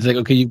 and it's like,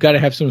 okay, you've got to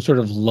have some sort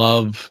of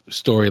love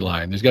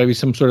storyline, there's got to be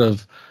some sort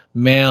of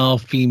male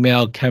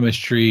female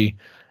chemistry,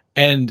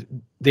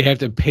 and they have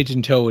to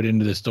pigeon toe it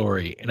into the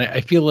story. And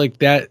I feel like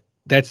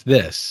that's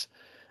this.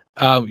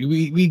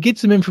 We get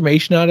some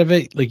information out of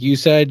it, like you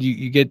said.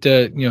 You get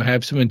to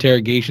have some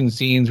interrogation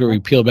scenes where we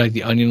peel back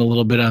the onion a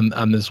little bit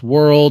on this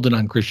world and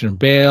on Christian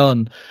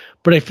Bale,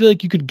 but I feel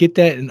like you could get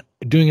that in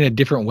doing it a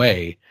different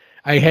way.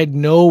 I had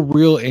no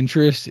real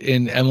interest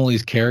in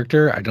Emily's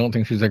character. I don't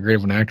think she's that great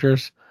of an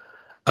actress.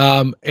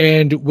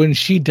 And when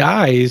she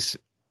dies,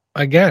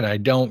 again, I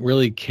don't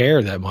really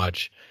care that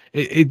much.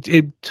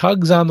 It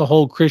tugs on the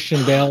whole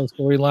Christian Bale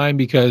storyline,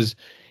 because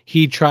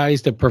he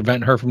tries to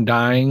prevent her from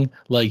dying,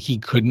 like he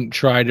couldn't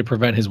try to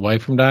prevent his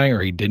wife from dying,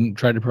 or he didn't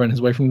try to prevent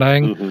his wife from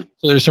dying. Mm-hmm.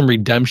 So there's some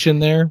redemption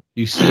there.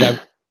 You see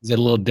that is a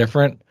little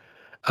different.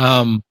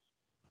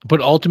 But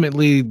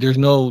ultimately there's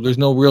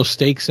no real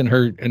stakes in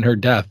her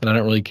death, and I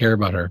don't really care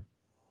about her.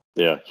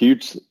 Yeah,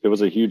 huge. It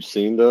was a huge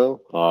scene though,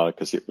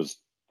 because it was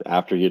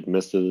after he had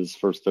missed his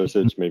first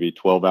dosage, maybe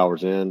 12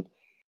 hours in,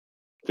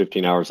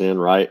 15 hours in,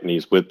 right? And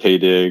he's with Taye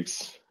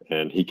Diggs,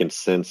 and he can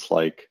sense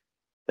that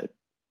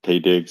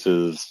Taye Diggs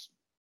is,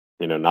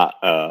 not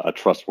a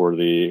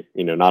trustworthy,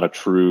 not a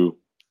true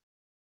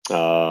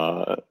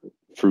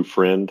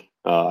friend,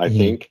 I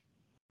think,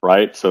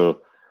 right?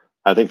 So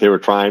I think they were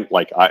trying.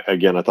 Like, I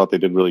thought they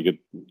did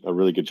a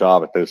really good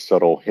job at those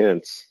subtle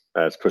hints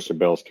as Christian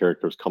Bale's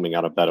character was coming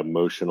out of that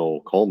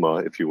emotional coma,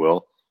 if you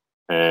will,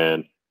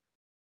 and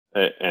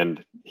they're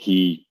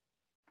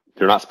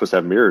not supposed to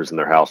have mirrors in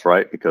their house,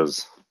 right?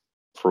 Because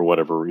for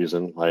whatever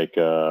reason, like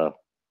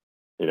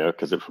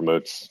because it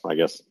promotes, I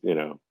guess,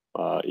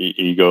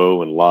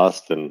 ego and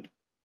lust and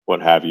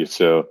what have you.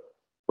 So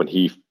when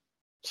he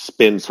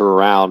spins her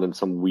around in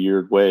some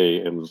weird way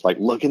and was like,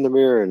 look in the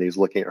mirror, and he's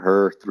looking at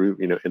her through,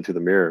 into the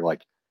mirror,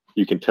 like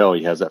you can tell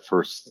he has that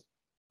first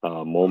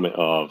moment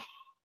of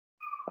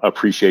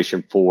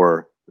appreciation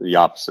for the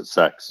opposite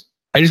sex.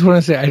 I just want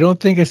to say, I don't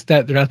think it's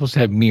that they're not supposed to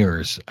have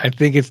mirrors. I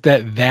think it's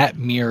that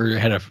mirror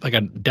had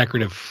a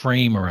decorative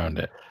frame around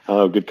it.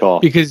 Oh, good call.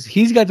 Because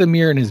he's got the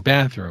mirror in his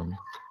bathroom,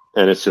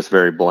 and it's just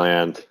very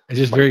bland. It's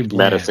just very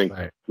bland.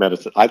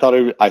 Medicine. I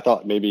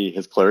thought maybe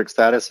his cleric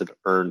status had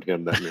earned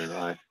him that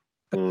mirror.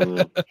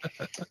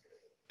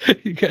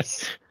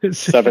 Yes.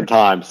 7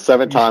 times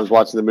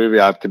watching the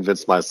movie, I've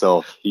convinced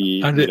myself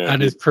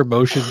on his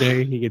promotion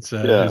day, he gets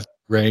his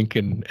rank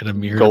and a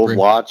mirror. Gold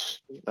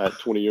watch at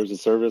 20 years of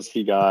service.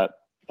 He got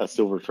a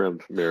silver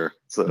trimmed mirror.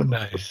 So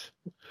nice.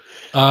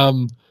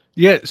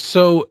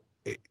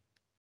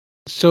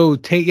 So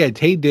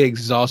Tate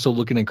Diggs is also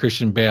looking at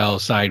Christian Bale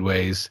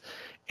sideways,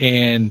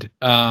 and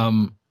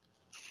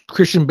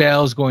Christian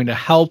Bale is going to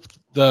help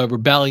the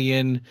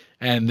rebellion,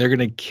 and they're going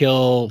to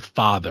kill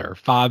Father.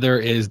 Father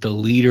is the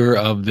leader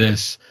of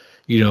this,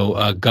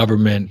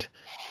 government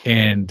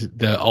and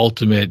the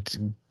ultimate,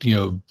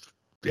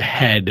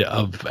 head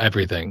of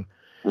everything.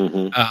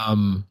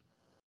 Mm-hmm.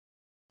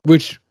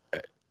 Which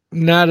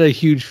not a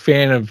huge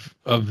fan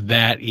of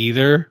that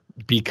either,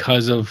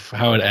 because of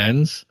how it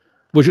ends,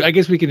 which I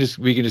guess we can just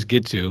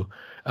get to.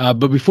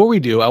 But before we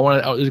do,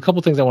 there's a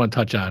couple things I want to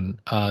touch on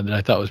that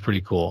I thought was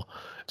pretty cool.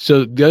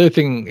 So the other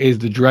thing is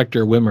the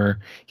director, Wimmer,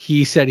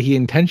 he said he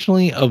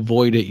intentionally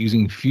avoided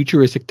using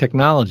futuristic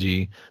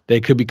technology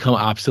that could become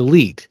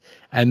obsolete,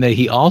 and that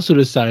he also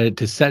decided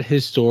to set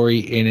his story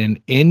in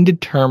an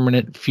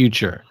indeterminate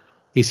future.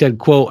 He said,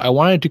 quote, I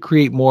wanted to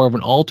create more of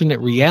an alternate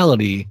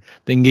reality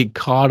than get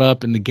caught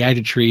up in the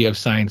gadgetry of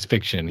science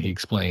fiction, he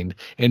explained.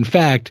 In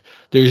fact,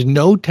 there's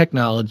no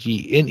technology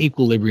in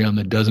Equilibrium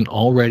that doesn't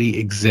already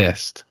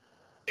exist.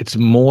 It's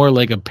more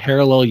like a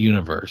parallel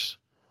universe.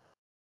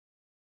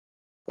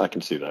 I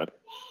can see that.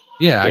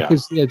 Yeah, I could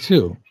see that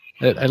too.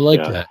 I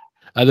like that.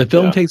 The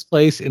film takes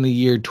place in the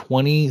year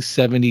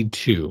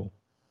 2072.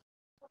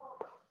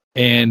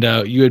 And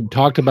you had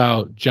talked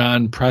about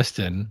John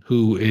Preston,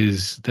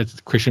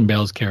 that's Christian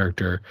Bale's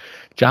character.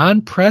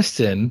 John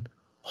Preston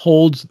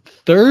holds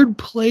third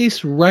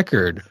place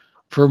record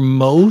for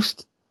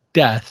most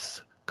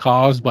deaths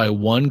caused by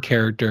one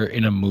character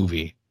in a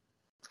movie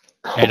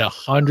at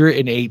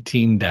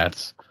 118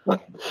 deaths.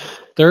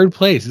 Third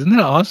place. Isn't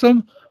that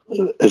awesome?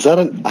 Is that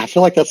I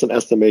feel like that's an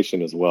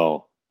estimation as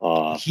well.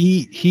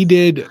 He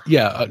did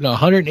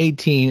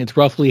 118. It's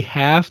roughly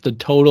half the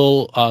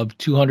total of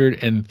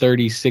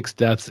 236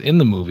 deaths in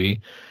the movie.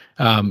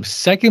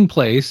 Second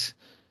place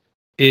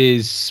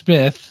is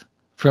Smith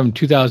from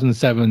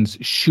 2007's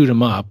Shoot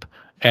 'Em Up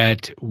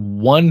at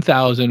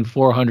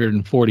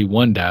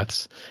 1,441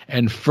 deaths,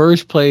 and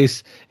first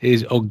place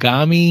is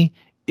Ogami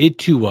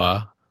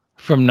Ituwa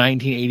from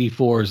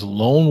 1984's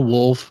Lone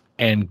Wolf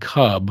and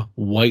Cub,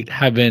 White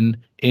Heaven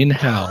in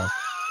Hell,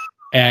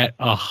 at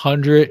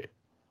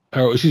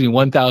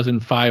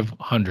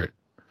 1,500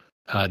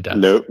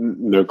 deaths.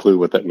 No clue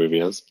what that movie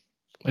is.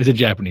 It's a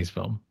Japanese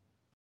film.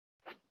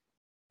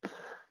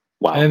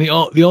 Wow. And the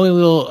only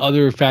little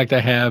other fact I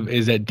have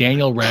is that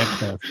Daniel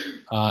Radcliffe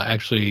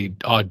actually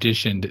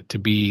auditioned to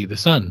be the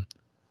son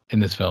in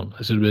this film.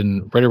 This would have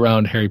been right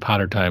around Harry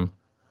Potter time.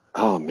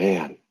 Oh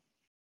man,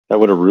 that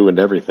would have ruined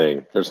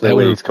everything. There's no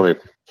way he's coming.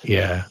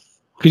 Yeah,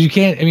 because you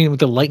can't. I mean, with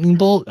the lightning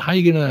bolt, how are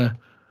you gonna?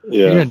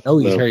 You're gonna know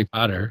he's Harry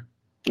Potter.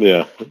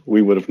 Yeah,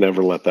 we would have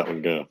never let that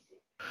one go.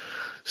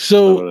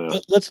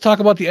 So let's talk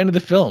about the end of the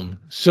film.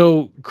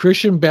 So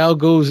Christian Bale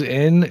goes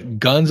in,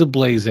 guns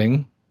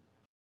a-blazing,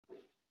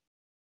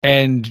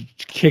 and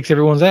kicks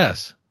everyone's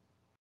ass.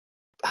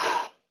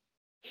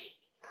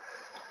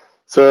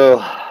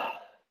 So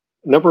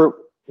number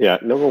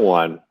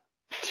one,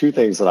 two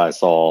things that I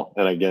saw,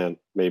 and again,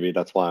 maybe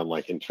that's why I'm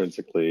like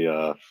intrinsically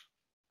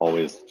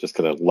always just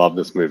gonna love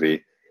this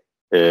movie,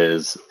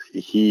 is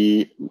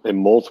he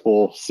in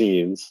multiple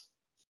scenes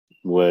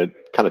would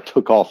kind of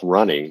took off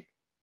running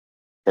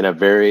in a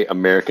very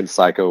American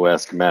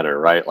Psycho-esque manner,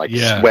 right? Like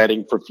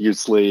sweating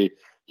profusely.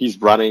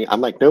 He's running.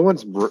 I'm like, no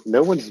one's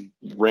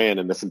ran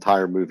in this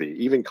entire movie.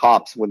 Even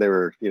cops, when they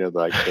were,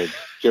 like the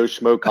Joe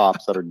Schmo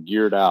cops that are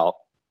geared out,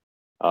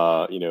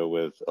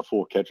 with a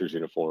full catcher's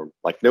uniform.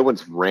 Like no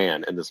one's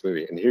ran in this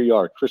movie. And here you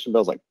are, Christian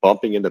Bale's like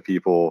bumping into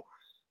people.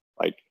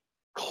 Like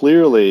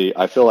clearly,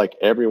 I feel like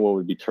everyone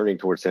would be turning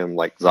towards him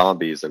like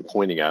zombies and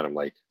pointing at him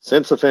like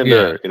Simps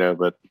offender,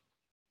 but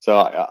so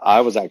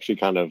I was actually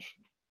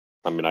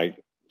I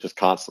just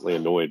constantly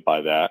annoyed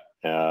by that.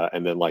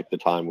 And then like the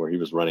time where he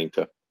was running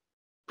to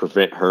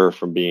prevent her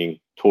from being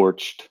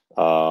torched.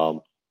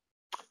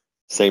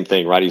 Same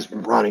thing, right? He's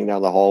running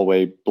down the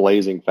hallway,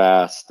 blazing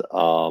fast.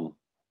 All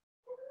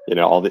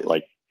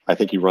the I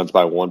think he runs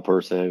by one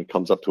person,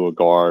 comes up to a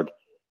guard,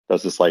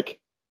 does this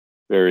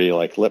very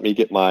let me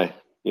get my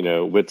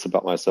wits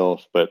about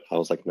myself. But I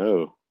was like,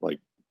 no,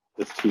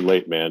 it's too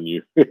late, man.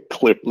 You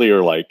clearly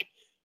are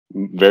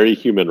very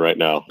human right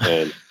now,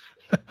 and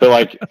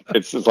but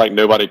it's like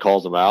nobody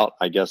calls him out,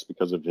 I guess,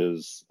 because of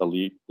his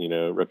elite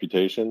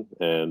reputation.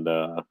 And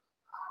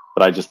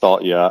but I just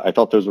thought, I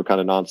thought those were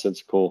kind of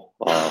nonsensical.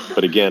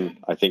 But again,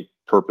 I think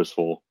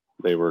purposeful.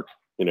 They were,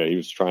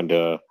 Wimmer's trying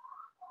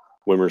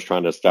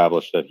to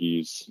establish that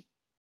he's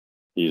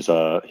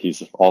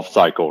off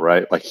cycle,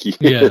 right? He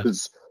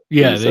is.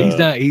 Yeah, he's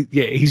not.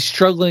 He's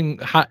struggling.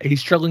 He's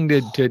struggling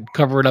to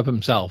cover it up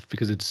himself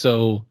because it's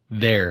so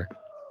there.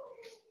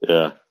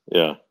 Yeah.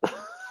 Yeah.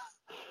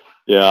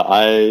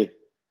 I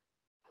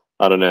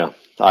don't know.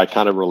 I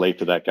kind of relate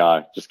to that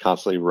guy, just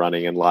constantly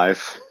running in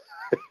life.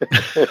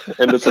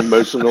 And this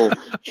emotional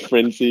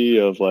frenzy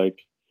of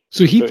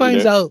So he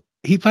finds out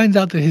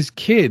that his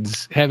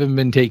kids haven't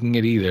been taking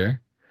it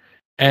either,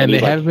 and they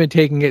haven't been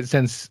taking it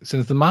since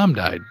the mom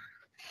died.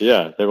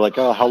 Yeah, they were like,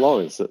 "Oh, how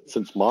long is it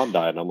since mom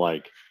died?" And I'm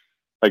like,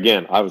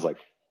 again, I was like,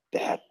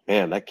 "Dad,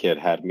 man, that kid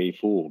had me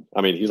fooled."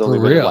 I mean, he's only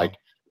been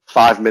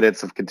 5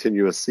 minutes of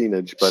continuous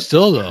scenage, but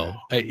still, though,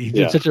 he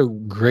did such a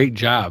great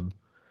job.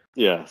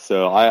 Yeah,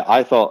 so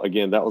I thought,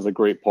 again, that was a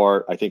great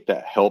part. I think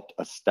that helped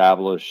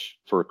establish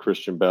for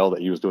Christian Bale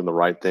that he was doing the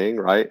right thing,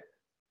 right?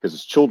 Because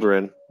his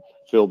children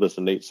feel this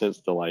innate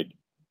sense to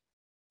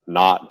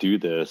not do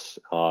this,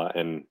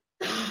 and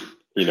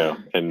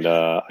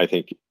I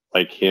think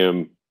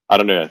him, I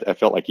don't know, I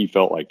felt like he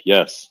felt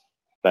yes,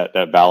 that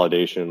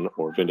validation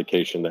or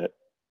vindication that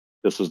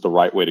this was the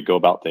right way to go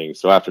about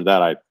things. So after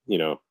that, I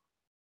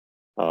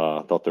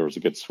thought there was a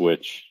good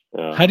switch.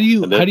 How do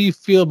you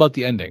feel about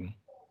the ending?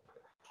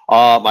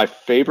 My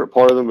favorite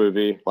part of the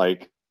movie,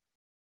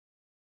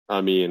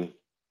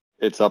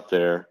 it's up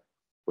there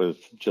with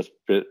just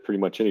pretty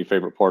much any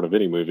favorite part of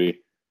any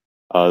movie,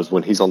 is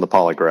when he's on the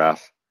polygraph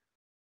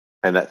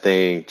and that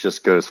thing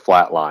just goes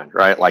flatline,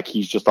 right?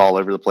 He's just all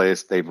over the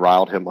place. They've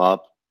riled him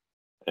up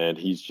and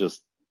he's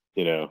just,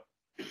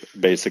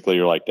 basically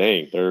you're like,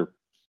 dang, they're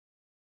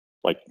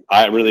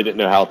I really didn't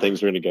know how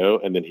things were going to go.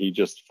 And then he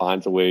just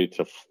finds a way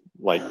to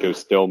go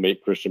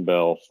stalemate Christian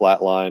Bale,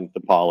 flatline the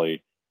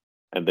poly.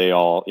 And they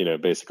all,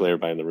 basically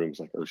everybody in the room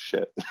is like, oh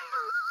shit.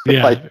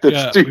 Yeah.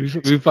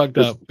 We fucked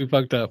up.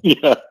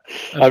 Yeah.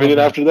 And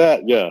after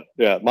that, yeah.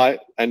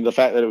 And the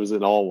fact that it was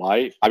in all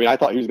white, I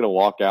thought he was going to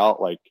walk out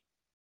it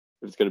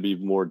was going to be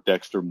more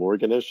Dexter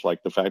Morganish.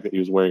 The fact that he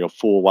was wearing a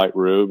full white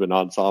robe and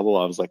ensemble,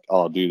 I was like,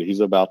 oh dude,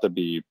 he's about to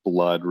be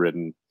blood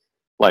ridden,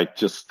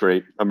 just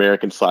straight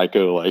American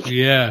Psycho.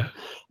 Yeah.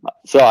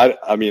 So I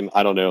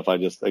don't know if I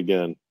just,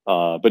 again,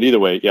 but either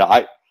way,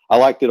 yeah, I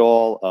liked it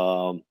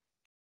all.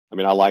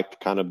 I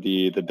liked kind of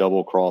the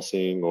double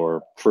crossing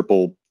or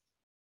triple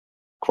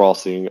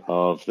crossing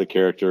of the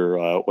character,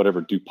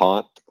 whatever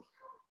DuPont,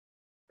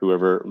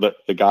 whoever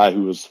the guy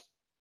who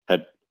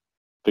had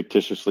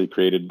fictitiously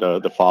created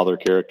the father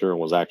character and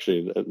was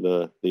actually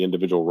the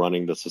individual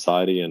running the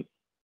society. And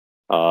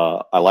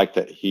I like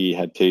that he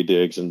had Taye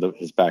Diggs in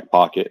his back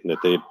pocket and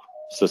that they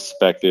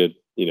suspected,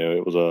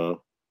 it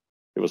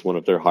was one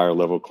of their higher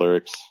level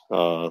clerics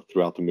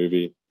throughout the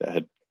movie that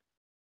had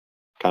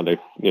kind of,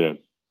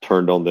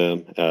 turned on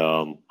them.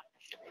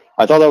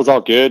 I thought that was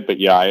all good, but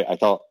yeah, I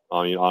thought,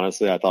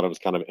 honestly, I thought it was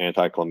kind of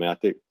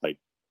anticlimactic,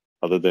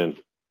 other than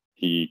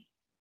he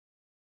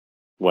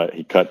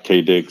cut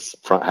Taye Diggs'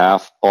 front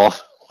half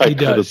off. He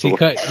does. He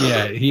cuts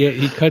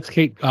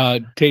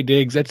Taye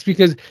Diggs. That's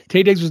because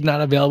Taye Diggs was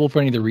not available for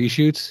any of the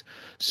reshoots.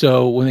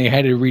 So when they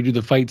had to redo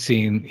the fight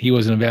scene, he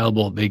wasn't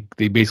available. They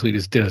basically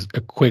just did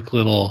a quick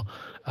little,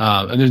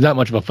 and there's not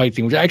much of a fight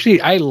scene, which actually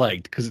I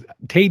liked because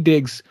Taye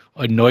Diggs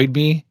annoyed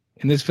me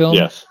in this film.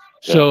 Yes.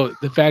 So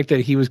the fact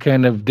that he was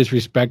kind of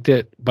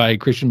disrespected by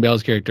Christian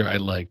Bale's character, I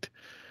liked.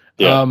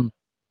 Yeah.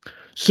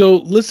 So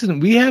listen,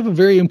 we have a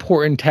very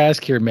important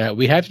task here, Matt.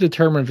 We have to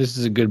determine if this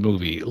is a good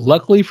movie.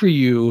 Luckily for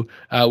you,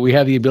 we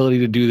have the ability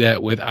to do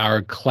that with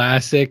our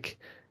classic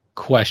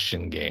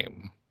question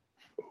game.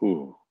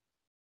 Ooh.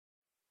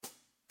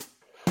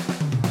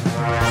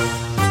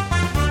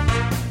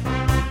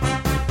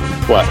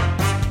 What?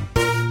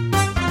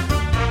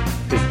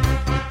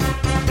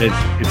 It's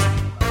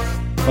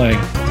playing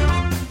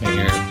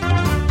here.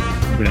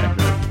 I'm gonna have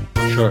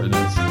to shorten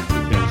this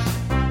because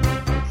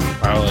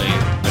probably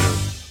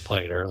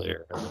played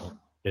earlier.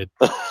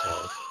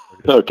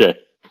 Okay.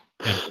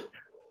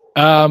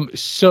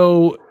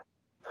 So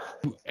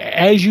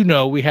as you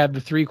know, we have the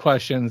three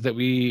questions that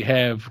we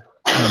have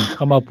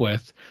come up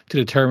with to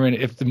determine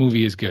if the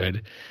movie is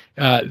good.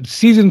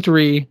 Season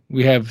 3,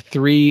 we have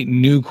 3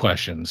 new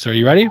questions. So are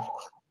you ready?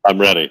 I'm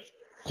ready.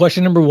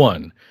 Question number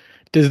 1.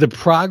 Does the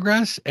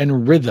progress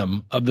and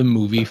rhythm of the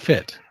movie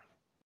fit?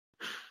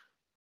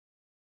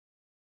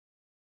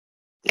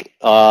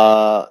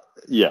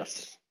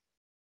 Yes.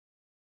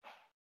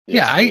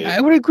 Yeah, I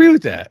would agree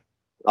with that.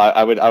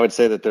 I would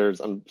say that there's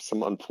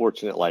some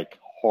unfortunate like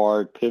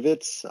hard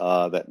pivots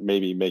that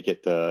maybe make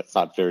it it's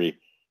not very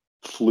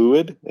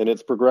fluid in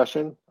its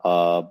progression.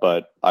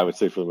 But I would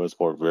say for the most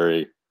part,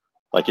 very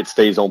like it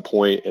stays on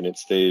point and it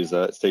stays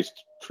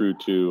true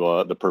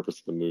to the purpose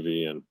of the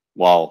movie, and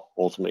while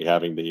ultimately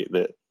having the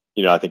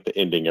I think the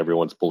ending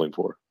everyone's pulling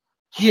for.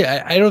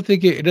 Yeah, I don't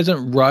think it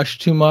doesn't rush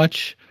too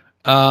much.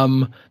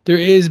 There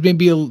is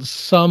maybe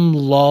some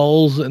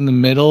lulls in the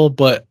middle,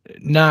 but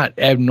not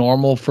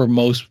abnormal for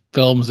most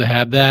films to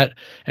have that.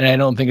 And I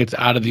don't think it's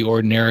out of the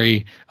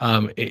ordinary.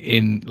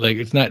 In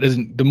like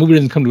the movie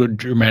doesn't come to a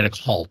dramatic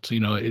halt.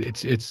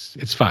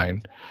 It's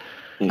fine.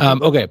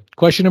 Mm-hmm. Okay,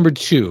 question number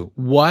 2: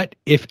 what,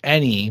 if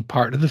any,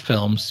 part of the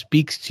film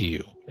speaks to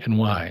you, and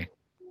why?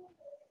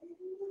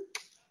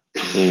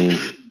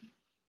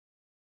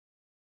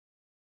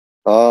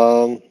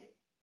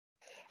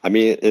 I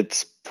mean,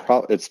 it's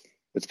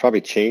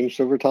probably changed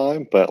over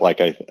time, but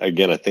like I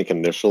think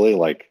initially,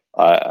 like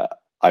I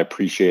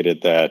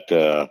appreciated that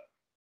that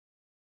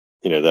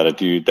a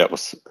dude that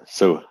was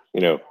so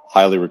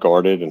highly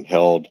regarded and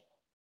held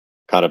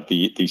kind of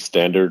the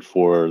standard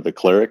for the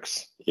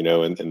clerics,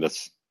 in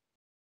this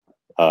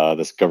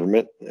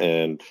government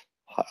and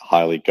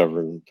highly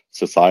governed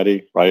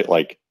society, right?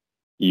 Like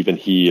even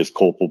he is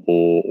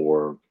culpable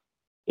or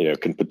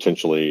can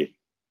potentially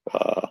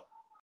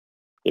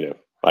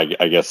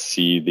I guess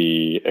see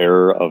the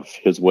error of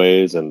his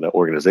ways and the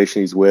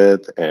organization he's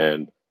with,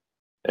 and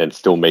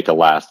still make a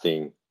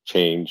lasting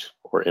change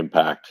or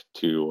impact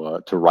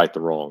to right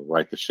the wrong,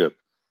 right the ship,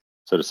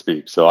 so to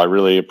speak. So I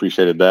really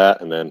appreciated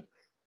that. And then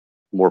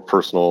more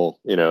personal,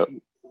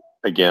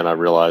 again, I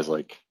realized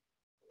like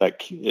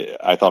that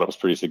I thought it was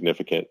pretty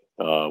significant,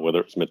 whether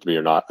it was meant to be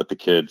or not, that the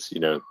kids,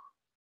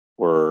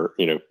 were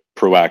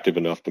proactive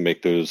enough to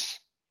make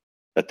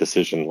that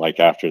decision, like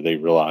after they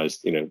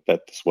realized,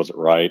 that this wasn't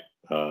right.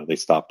 They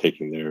stopped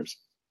taking theirs,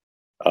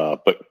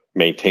 but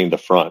maintained the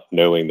front,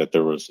 knowing that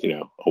there was,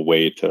 a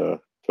way to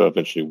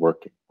eventually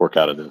work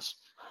out of this.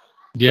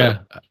 Yeah,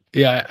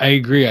 yeah, I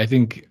agree. I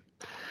think,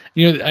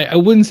 I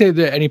wouldn't say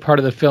that any part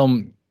of the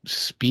film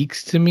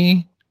speaks to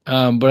me,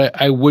 but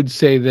I would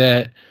say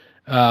that,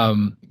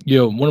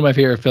 one of my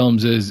favorite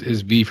films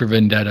is V for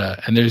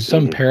Vendetta, and there's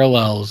some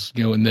parallels,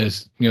 in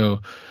this,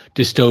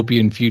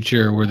 dystopian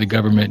future where the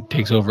government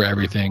takes over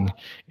everything.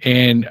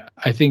 And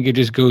I think it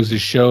just goes to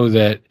show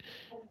that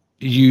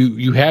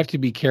you have to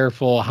be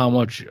careful how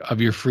much of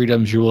your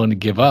freedoms you're willing to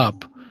give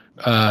up,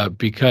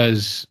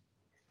 because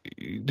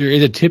there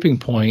is a tipping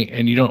point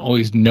and you don't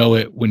always know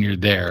it when you're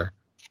there.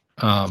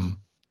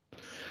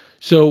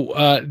 So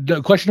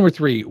the question number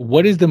 3: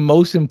 what is the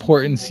most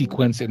important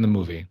sequence in the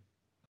movie?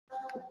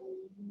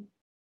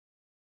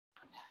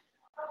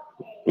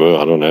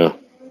 Well, I don't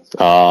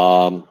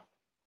know.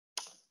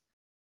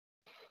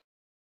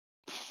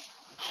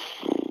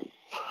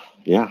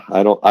 Yeah,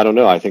 I don't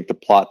know. I think the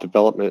plot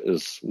development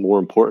is more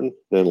important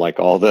than like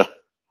all the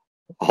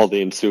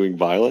ensuing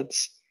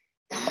violence.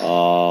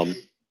 I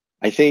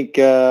think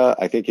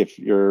if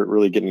you're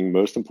really getting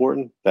most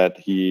important, that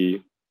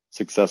he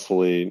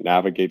successfully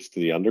navigates to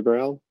the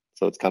underground.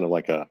 So it's kind of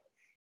like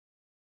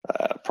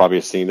probably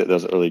a scene that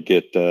doesn't really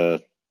get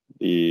the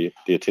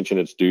attention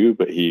it's due,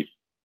 but he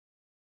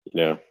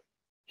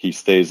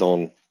stays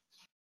on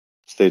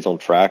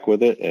track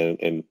with it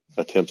and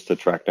attempts to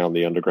track down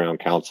the underground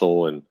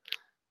council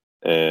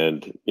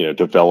and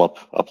develop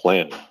a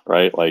plan,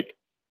 right? Like,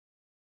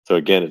 so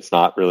again, it's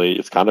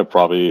kind of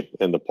probably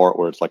in the part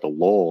where it's like a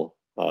lull,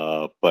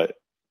 but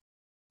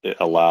it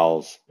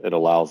allows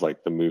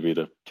like the movie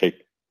to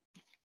take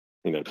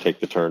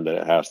the turn that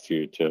it has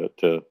to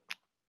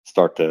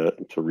start to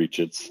reach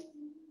its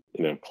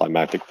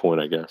climactic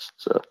point, I guess.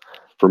 So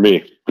for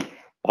me,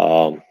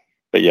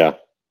 but yeah,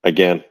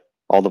 again,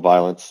 all the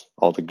violence,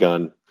 all the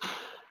gun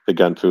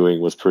fooing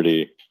was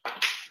pretty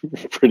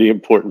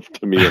important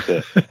to me at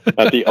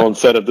the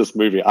onset of this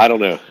movie. I don't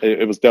know.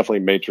 It was definitely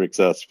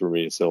Matrix-esque for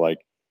me. So like,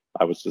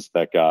 I was just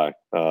that guy.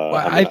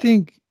 I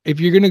think if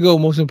you're going to go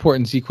most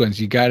important sequence,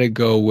 you got to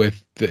go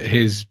with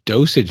his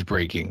dosage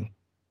breaking.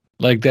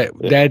 Like that,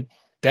 yeah.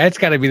 That's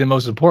got to be the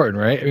most important,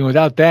 right? I mean,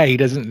 without that, he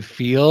doesn't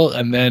feel,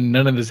 and then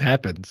none of this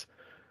happens.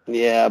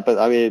 Yeah, but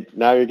I mean,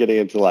 now you're getting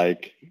into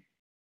like,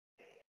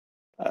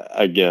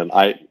 again,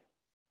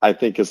 I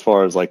think as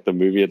far as like the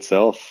movie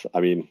itself,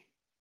 I mean,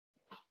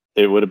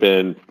 it would have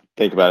been,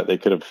 think about it, they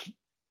could have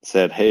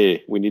said,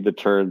 hey, we need to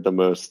turn the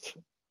most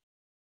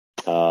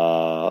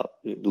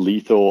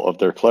lethal of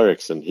their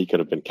clerics, and he could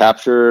have been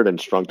captured and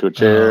strung to a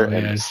chair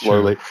and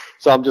slowly. True.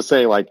 So I'm just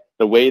saying, like,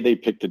 the way they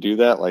picked to do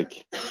that,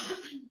 like,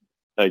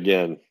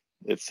 again,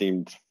 it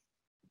seemed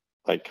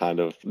like kind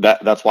of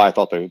that's why I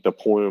thought the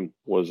poem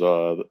was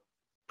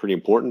pretty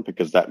important,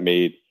 because that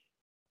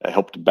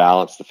helped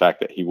balance the fact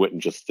that he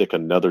wouldn't just stick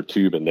another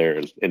tube in there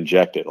and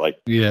inject it. Like,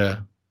 yeah,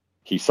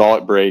 he saw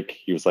it break.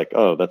 He was like,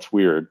 oh, that's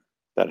weird.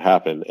 That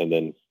happened. And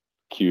then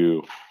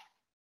cue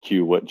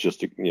what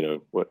just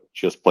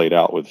played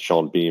out with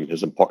Sean Bean,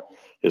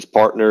 his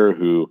partner,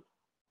 who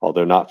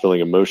although not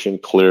feeling emotion,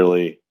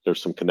 clearly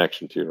there's some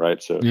connection to,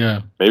 right? So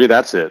yeah, maybe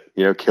that's it.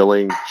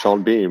 Killing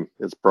Sean Bean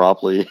is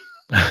probably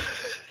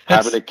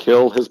having to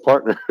kill his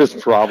partner is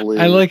probably.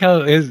 I like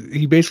how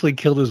he basically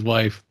killed his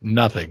wife.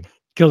 Nothing.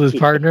 Killed his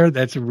partner.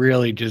 That's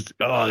really just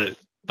it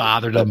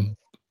bothered him.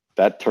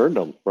 That turned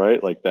him,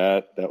 right? Like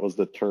that was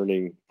the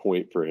turning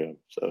point for him.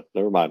 So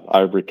never mind. I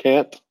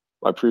recant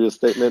my previous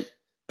statement.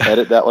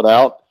 Edit that one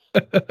out.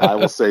 I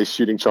will say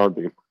shooting Sean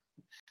Bean.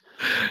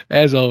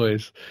 As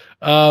always.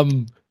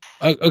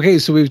 Okay,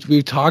 so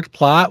we've talked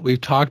plot,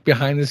 we've talked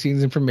behind the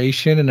scenes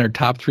information, and our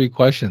top 3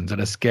 questions on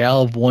a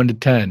scale of 1 to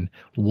 10,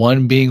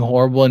 1 being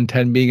horrible and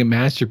 10 being a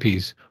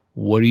masterpiece.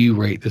 What do you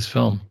rate this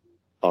film?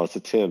 Oh, it's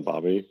a 10,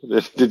 Bobby.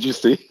 Did you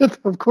see it?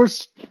 Of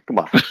course. Come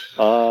on.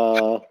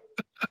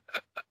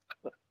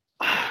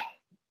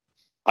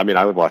 I mean,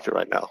 I would watch it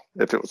right now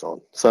if it was on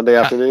Sunday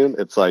afternoon.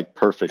 It's like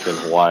perfect in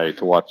Hawaii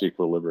to watch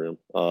Equilibrium.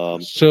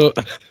 So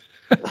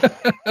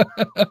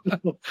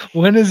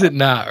when is it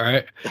not,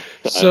 right?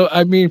 So,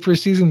 I mean, for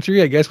season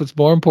 3, I guess what's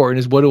more important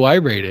is what do I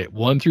rate it?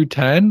 1 through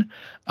 10?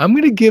 I'm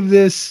going to give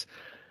this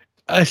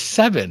a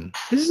 7.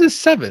 This is a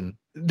 7.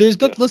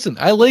 Listen,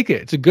 I like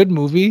it. It's a good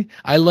movie.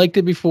 I liked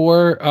it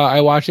before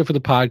I watched it for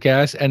the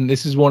podcast. And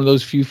this is one of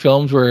those few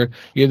films where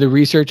the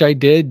research I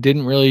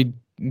didn't really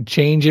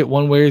change it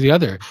one way or the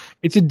other.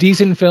 It's a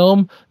decent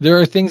film. There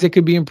are things that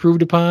could be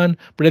improved upon,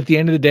 but at the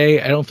end of the day,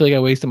 I don't feel like I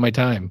wasted my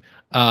time.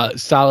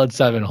 Solid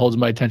 7, holds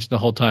my attention the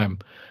whole time.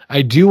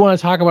 I do want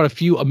to talk about a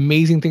few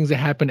amazing things that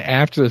happened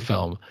after the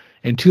film.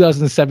 In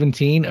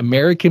 2017,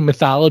 American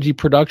Mythology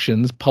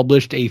Productions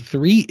published a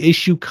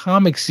 3-issue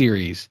comic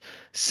series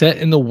set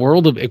in the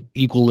world of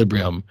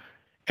Equilibrium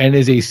and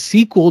is a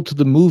sequel to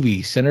the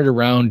movie centered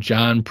around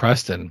John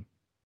Preston.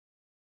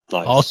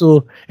 Nice.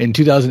 Also, in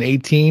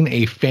 2018,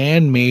 a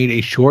fan made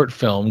a short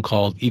film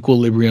called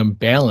Equilibrium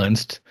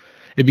Balanced.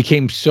 It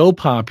became so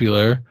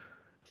popular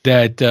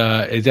that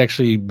it's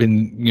actually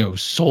been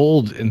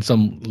sold in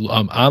some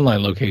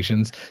online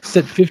locations.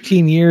 Set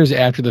 15 years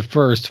after the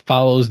first,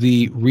 follows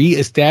the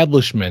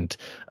re-establishment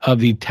of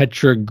the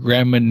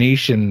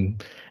Tetragrammaton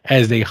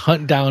as they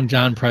hunt down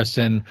John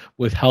Preston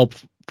with help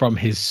from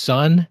his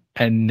son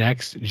and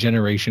next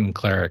generation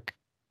cleric.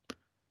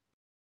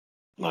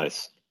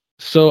 Nice.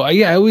 So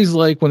I always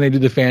like when they do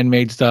the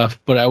fan-made stuff,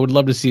 but I would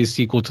love to see a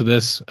sequel to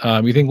this.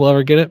 You think we'll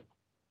ever get it?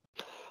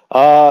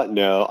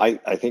 No,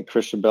 I think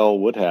Christian Bale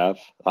would have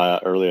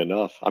early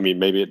enough. I mean,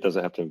 maybe it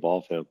doesn't have to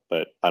involve him,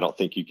 but I don't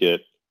think you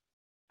get,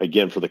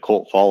 again, for the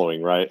cult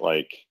following, right?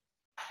 Like,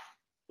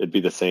 it'd be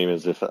the same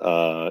as if,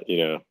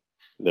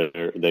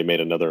 they made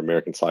another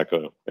American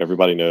Psycho.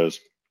 Everybody knows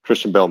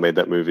Christian Bale made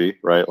that movie,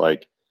 right?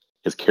 Like,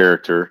 his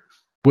character.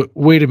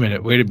 Wait a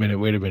minute.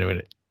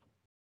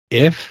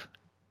 If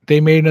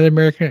they made another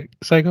American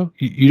Psycho,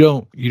 you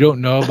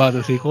don't know about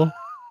the sequel?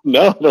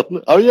 No.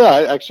 Oh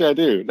yeah, I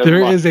do.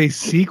 There is a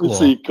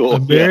sequel.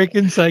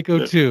 American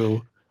Psycho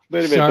 2,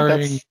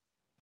 starring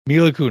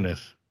Mila Kunis.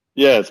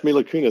 Yeah, it's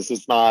Mila Kunis.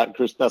 It's not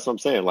Chris. That's what I'm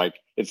saying. Like,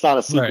 it's not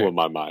a sequel in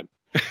my mind.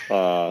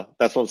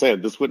 That's what I'm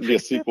saying. This wouldn't be a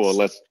sequel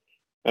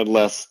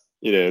unless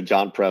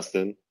John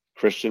Preston,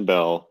 Christian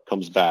Bale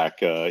comes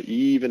back,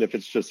 even if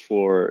it's just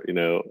for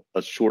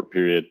a short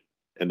period,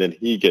 and then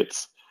he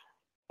gets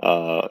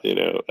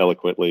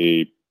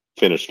eloquently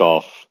finished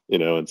off,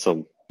 in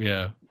some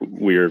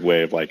weird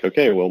way of like,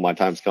 okay, well, my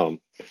time's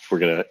come. If we're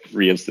gonna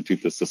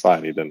reinstitute this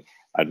society, then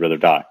I'd rather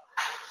die,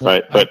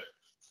 right? But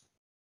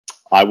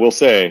I will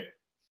say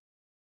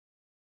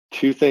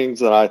 2 things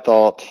that I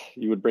thought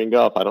you would bring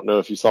up. I don't know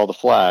if you saw the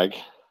flag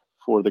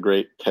for the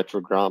great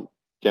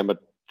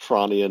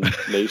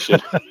Tetragrammatronian nation.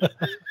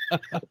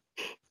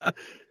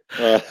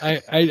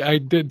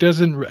 It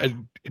doesn't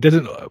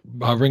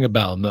ring a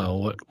bell.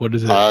 No. What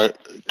is it?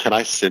 Can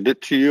I send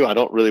it to you? I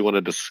don't really want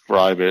to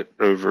describe it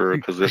over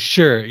because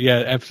sure.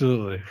 Yeah,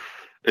 absolutely.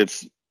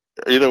 It's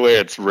either way.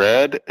 It's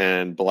red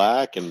and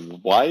black and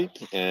white,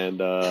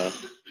 and it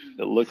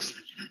looks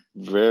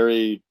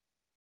very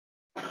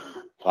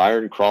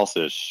Iron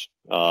Cross-ish.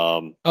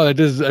 It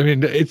does. I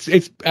mean,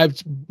 it's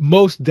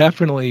most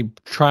definitely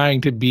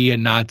trying to be a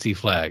Nazi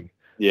flag.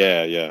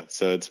 Yeah.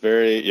 So it's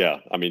very,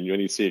 I mean, when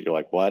you see it, you're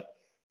like, what?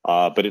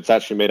 But it's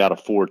actually made out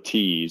of 4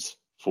 T's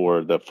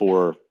for the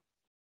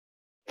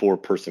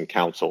four-person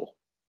council.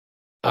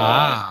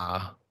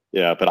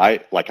 Yeah, but I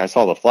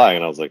saw the flag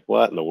and I was like,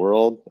 what in the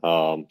world?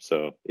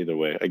 So either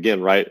way,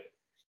 again, right,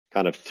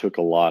 kind of took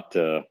a lot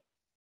of,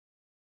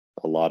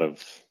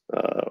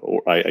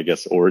 I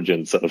guess,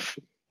 origins of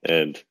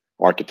and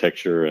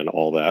architecture and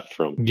all that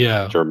from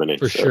Germany.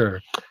 For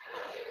sure.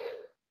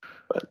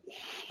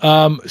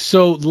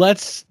 So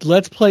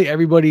let's play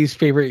everybody's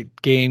favorite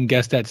game,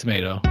 Guess That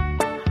Tomato.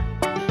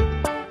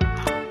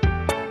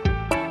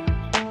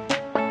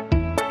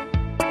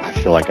 I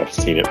feel like I've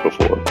seen it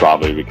before,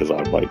 probably because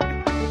I'm like,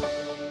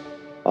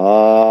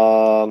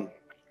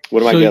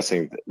 what am I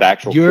guessing? The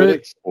actual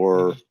critics,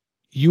 or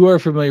you are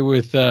familiar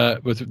with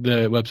the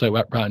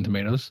website Rotten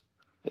Tomatoes?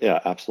 Yeah,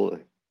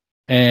 absolutely.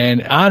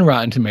 And on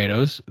Rotten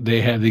Tomatoes,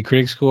 they have the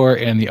critic score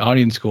and the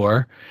audience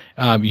score.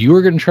 You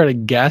are going to try to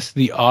guess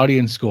the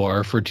audience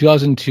score for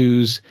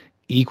 2002's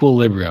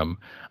Equilibrium.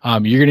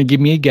 You're going to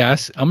give me a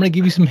guess. I'm going to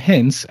give you some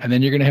hints, and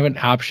then you're going to have an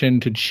option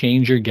to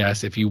change your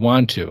guess if you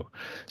want to.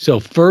 So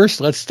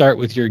first, let's start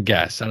with your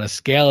guess. On a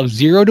scale of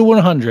 0 to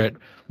 100,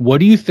 what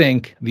do you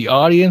think the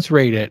audience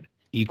rated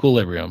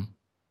Equilibrium?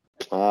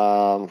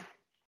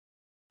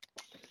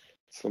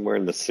 Somewhere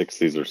in the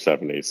 60s or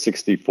 70s.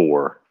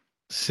 64.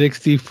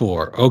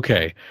 64.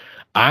 Okay.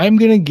 I'm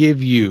going to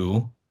give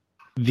you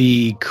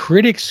the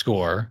critic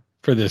score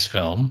for this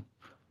film.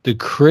 The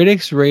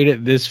critics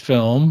rated this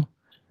film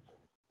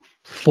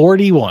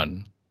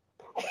 41.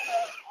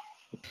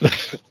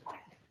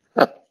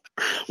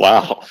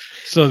 Wow.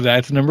 So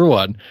that's number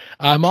one.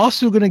 I'm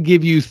also going to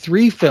give you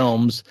 3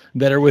 films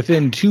that are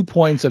within 2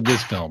 points of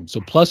this film.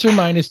 So plus or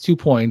minus 2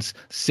 points,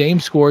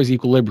 same score as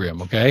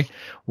Equilibrium. Okay.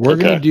 We're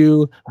going to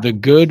do The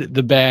Good,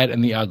 the Bad,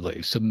 and the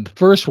Ugly. So the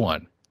first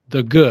one,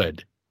 The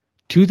Good,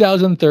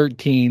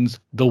 2013's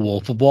The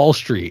Wolf of Wall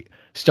Street,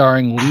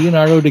 starring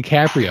Leonardo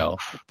DiCaprio.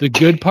 The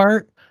good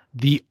part,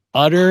 the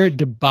utter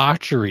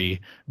debauchery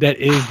that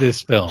is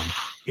this film.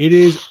 It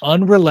is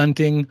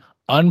unrelenting,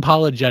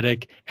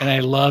 unapologetic, and I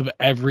love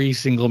every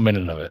single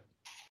minute of it.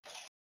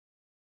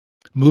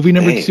 Movie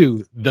number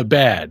 2, The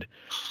Bad,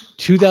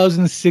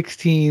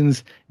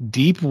 2016's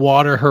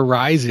Deepwater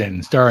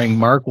Horizon, starring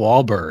Mark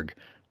Wahlberg.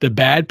 The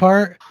bad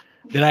part,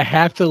 that I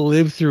have to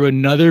live through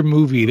another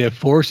movie that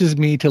forces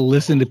me to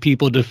listen to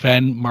people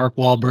defend Mark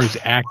Wahlberg's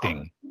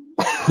acting.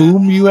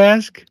 Whom, you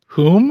ask?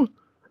 Whom?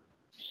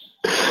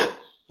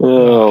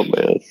 Oh,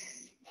 man.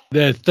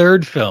 The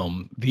third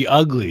film, The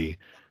Ugly,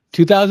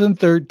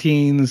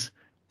 2013's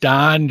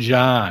Don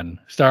John,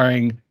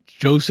 starring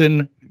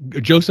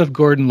Joseph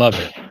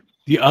Gordon-Levitt.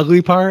 The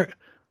ugly part,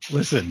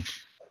 listen,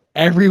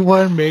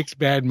 everyone makes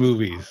bad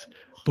movies,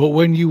 but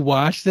when you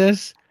watch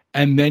this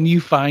and then you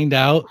find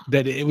out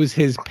that it was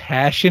his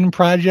passion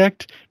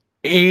project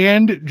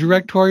and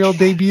directorial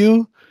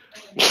debut,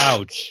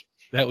 ouch,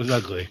 that was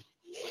ugly.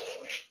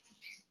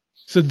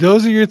 So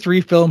those are your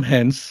 3 film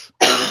hints.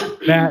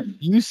 Matt,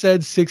 you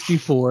said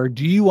 64.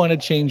 Do you want to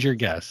change your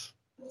guess?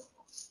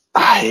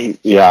 I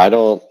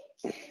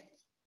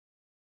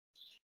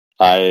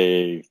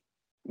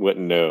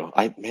wouldn't know.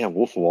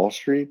 Wolf of Wall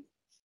Street,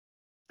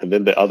 and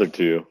then the other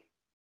 2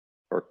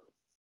 are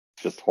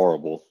just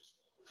horrible.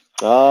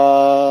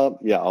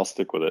 I'll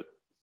stick with it.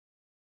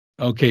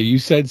 Okay, you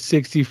said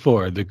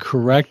 64. The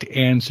correct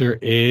answer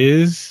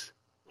is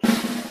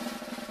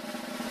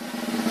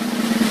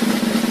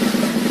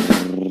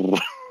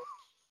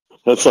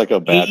that's like a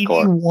bad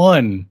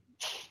 81.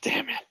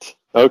 Damn it.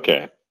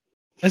 Okay.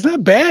 That's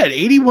not bad.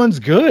 81's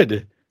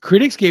good.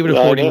 Critics gave it a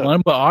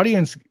 41, but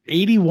audience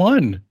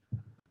 81.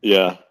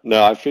 Yeah.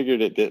 No, I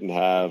figured it didn't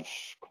have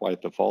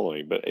quite the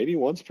following, but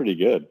 81's pretty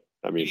good.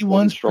 I mean,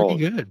 81's pretty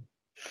good.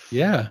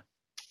 Yeah.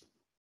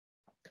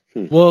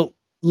 Well,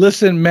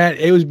 listen, Matt,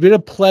 it was been a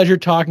pleasure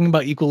talking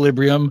about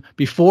Equilibrium.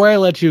 Before I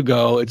let you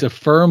go, it's a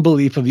firm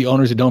belief of the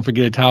owners of Don't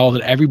Forget a Towel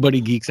that everybody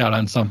geeks out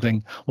on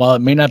something. While it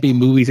may not be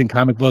movies and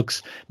comic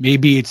books,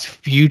 maybe it's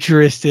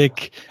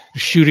futuristic,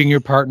 shooting your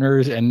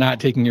partners and not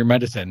taking your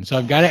medicine. So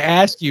I've got to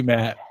ask you,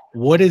 Matt,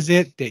 what is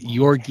it that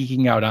you're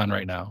geeking out on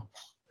right now?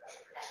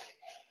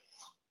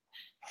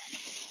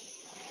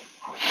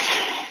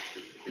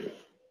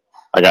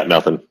 I got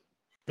nothing.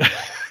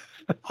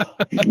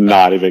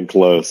 Not even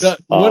close.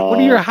 What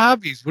are your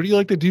hobbies? What do you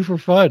like to do for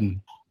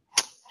fun?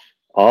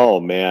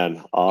 Oh,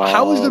 man.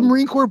 How was the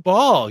Marine Corps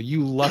ball,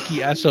 you lucky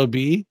SOB?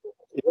 Yeah,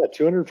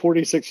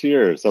 246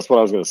 years. That's what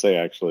I was going to say,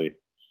 actually.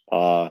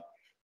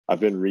 I've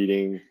been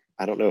reading.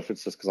 I don't know if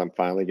it's just because I'm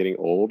finally getting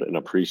old and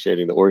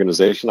appreciating the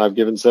organization I've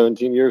given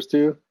 17 years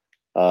to.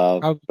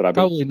 But I've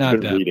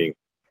been reading.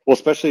 Well,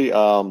 especially,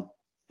 I'm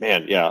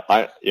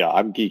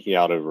geeking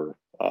out over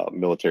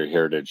military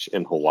heritage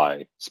in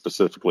Hawaii,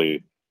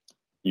 specifically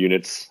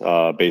units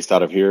based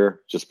out of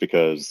here, just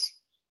because.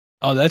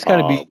 Oh, that's got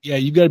to be,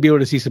 you've got to be able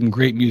to see some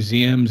great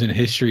museums and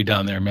history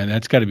down there, man.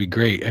 That's got to be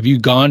great. Have you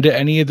gone to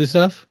any of the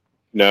stuff?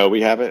 No,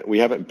 we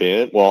haven't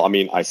been. Well, I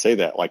mean, I say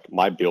that, like,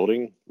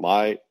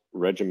 my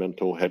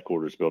regimental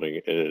headquarters building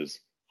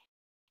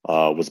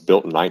was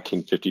built in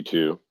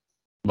 1952.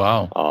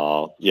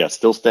 Wow.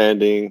 Still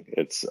standing.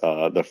 It's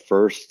the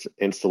first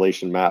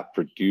installation map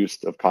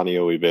produced of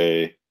Kaneohe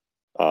Bay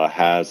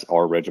has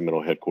our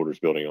regimental headquarters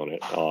building on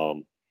it.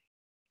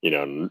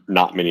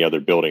 Not many other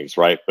buildings,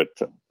 right? But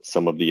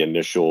some of the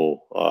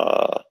initial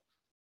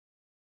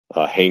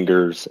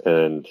hangars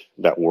and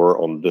that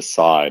were on this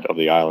side of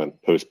the island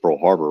post Pearl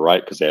Harbor,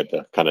 right? Because they had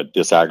to kind of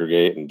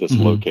disaggregate and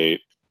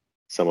dislocate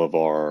some of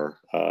our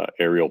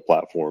aerial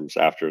platforms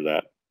after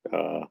that,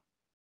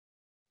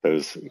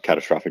 those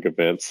catastrophic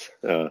events.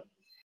 So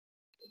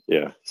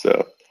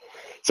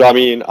I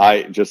mean,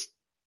 I've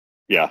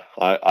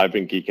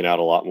been geeking out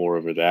a lot more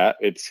over that.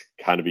 It's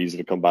kind of easy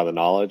to come by the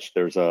knowledge.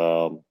 There's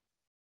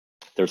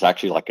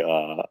actually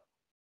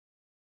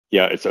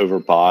it's over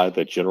by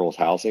the general's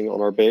housing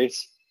on our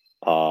base.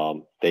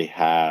 They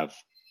have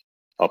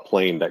a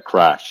plane that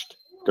crashed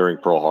during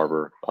Pearl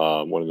Harbor,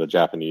 one of the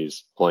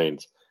Japanese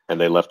planes,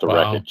 and they left the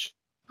wreckage.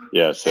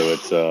 Yeah, so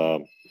it's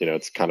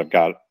it's kind of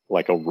got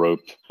like a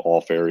roped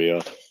off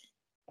area,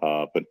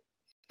 but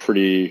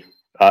pretty.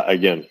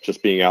 Again,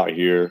 just being out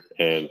here,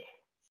 and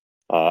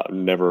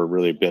never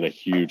really been a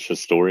huge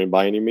historian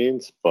by any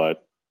means,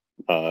 but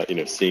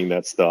seeing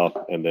that stuff,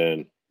 and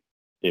then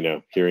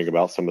hearing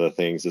about some of the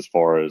things as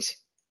far as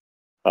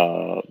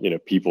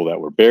people that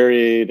were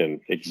buried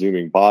and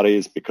exhuming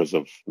bodies because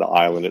of the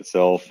island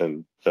itself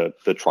and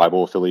the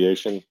tribal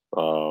affiliation,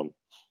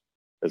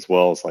 as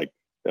well as like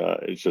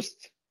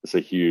it's a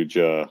huge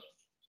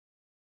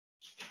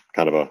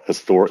kind of a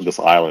historic. This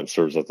island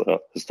serves as a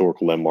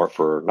historical landmark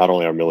for not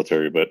only our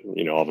military, but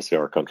obviously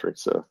our country.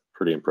 So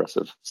pretty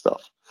impressive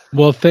stuff.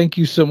 Well, thank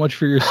you so much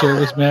for your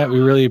service, Matt. We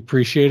really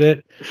appreciate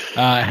it.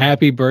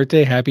 Happy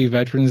birthday, happy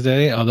Veterans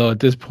Day. Although at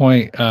this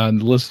point, the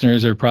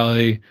listeners are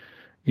probably,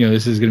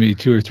 this is going to be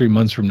 2 or 3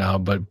 months from now.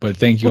 But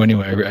thank you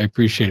anyway. I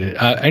appreciate it.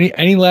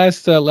 Any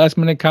last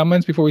minute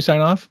comments before we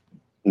sign off?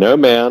 No,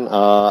 man.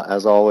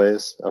 As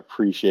always,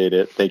 appreciate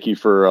it. Thank you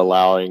for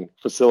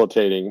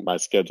facilitating my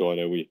schedule. I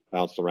know we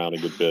bounced around a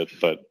good bit,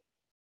 but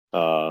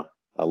I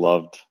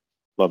loved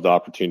the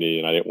opportunity,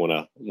 and I didn't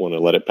want to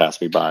let it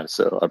pass me by.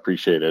 So I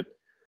appreciate it.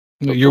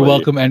 Hopefully, you're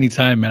welcome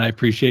anytime, man. I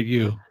appreciate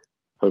you.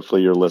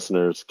 Hopefully, your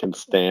listeners can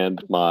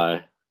stand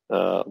my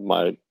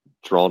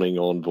droning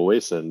on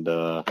voice and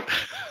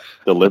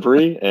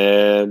delivery,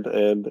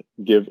 and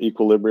give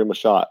Equilibrium a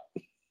shot.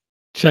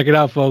 Check it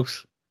out,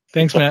 folks.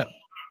 Thanks, Matt.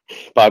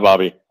 Bye,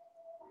 Bobby.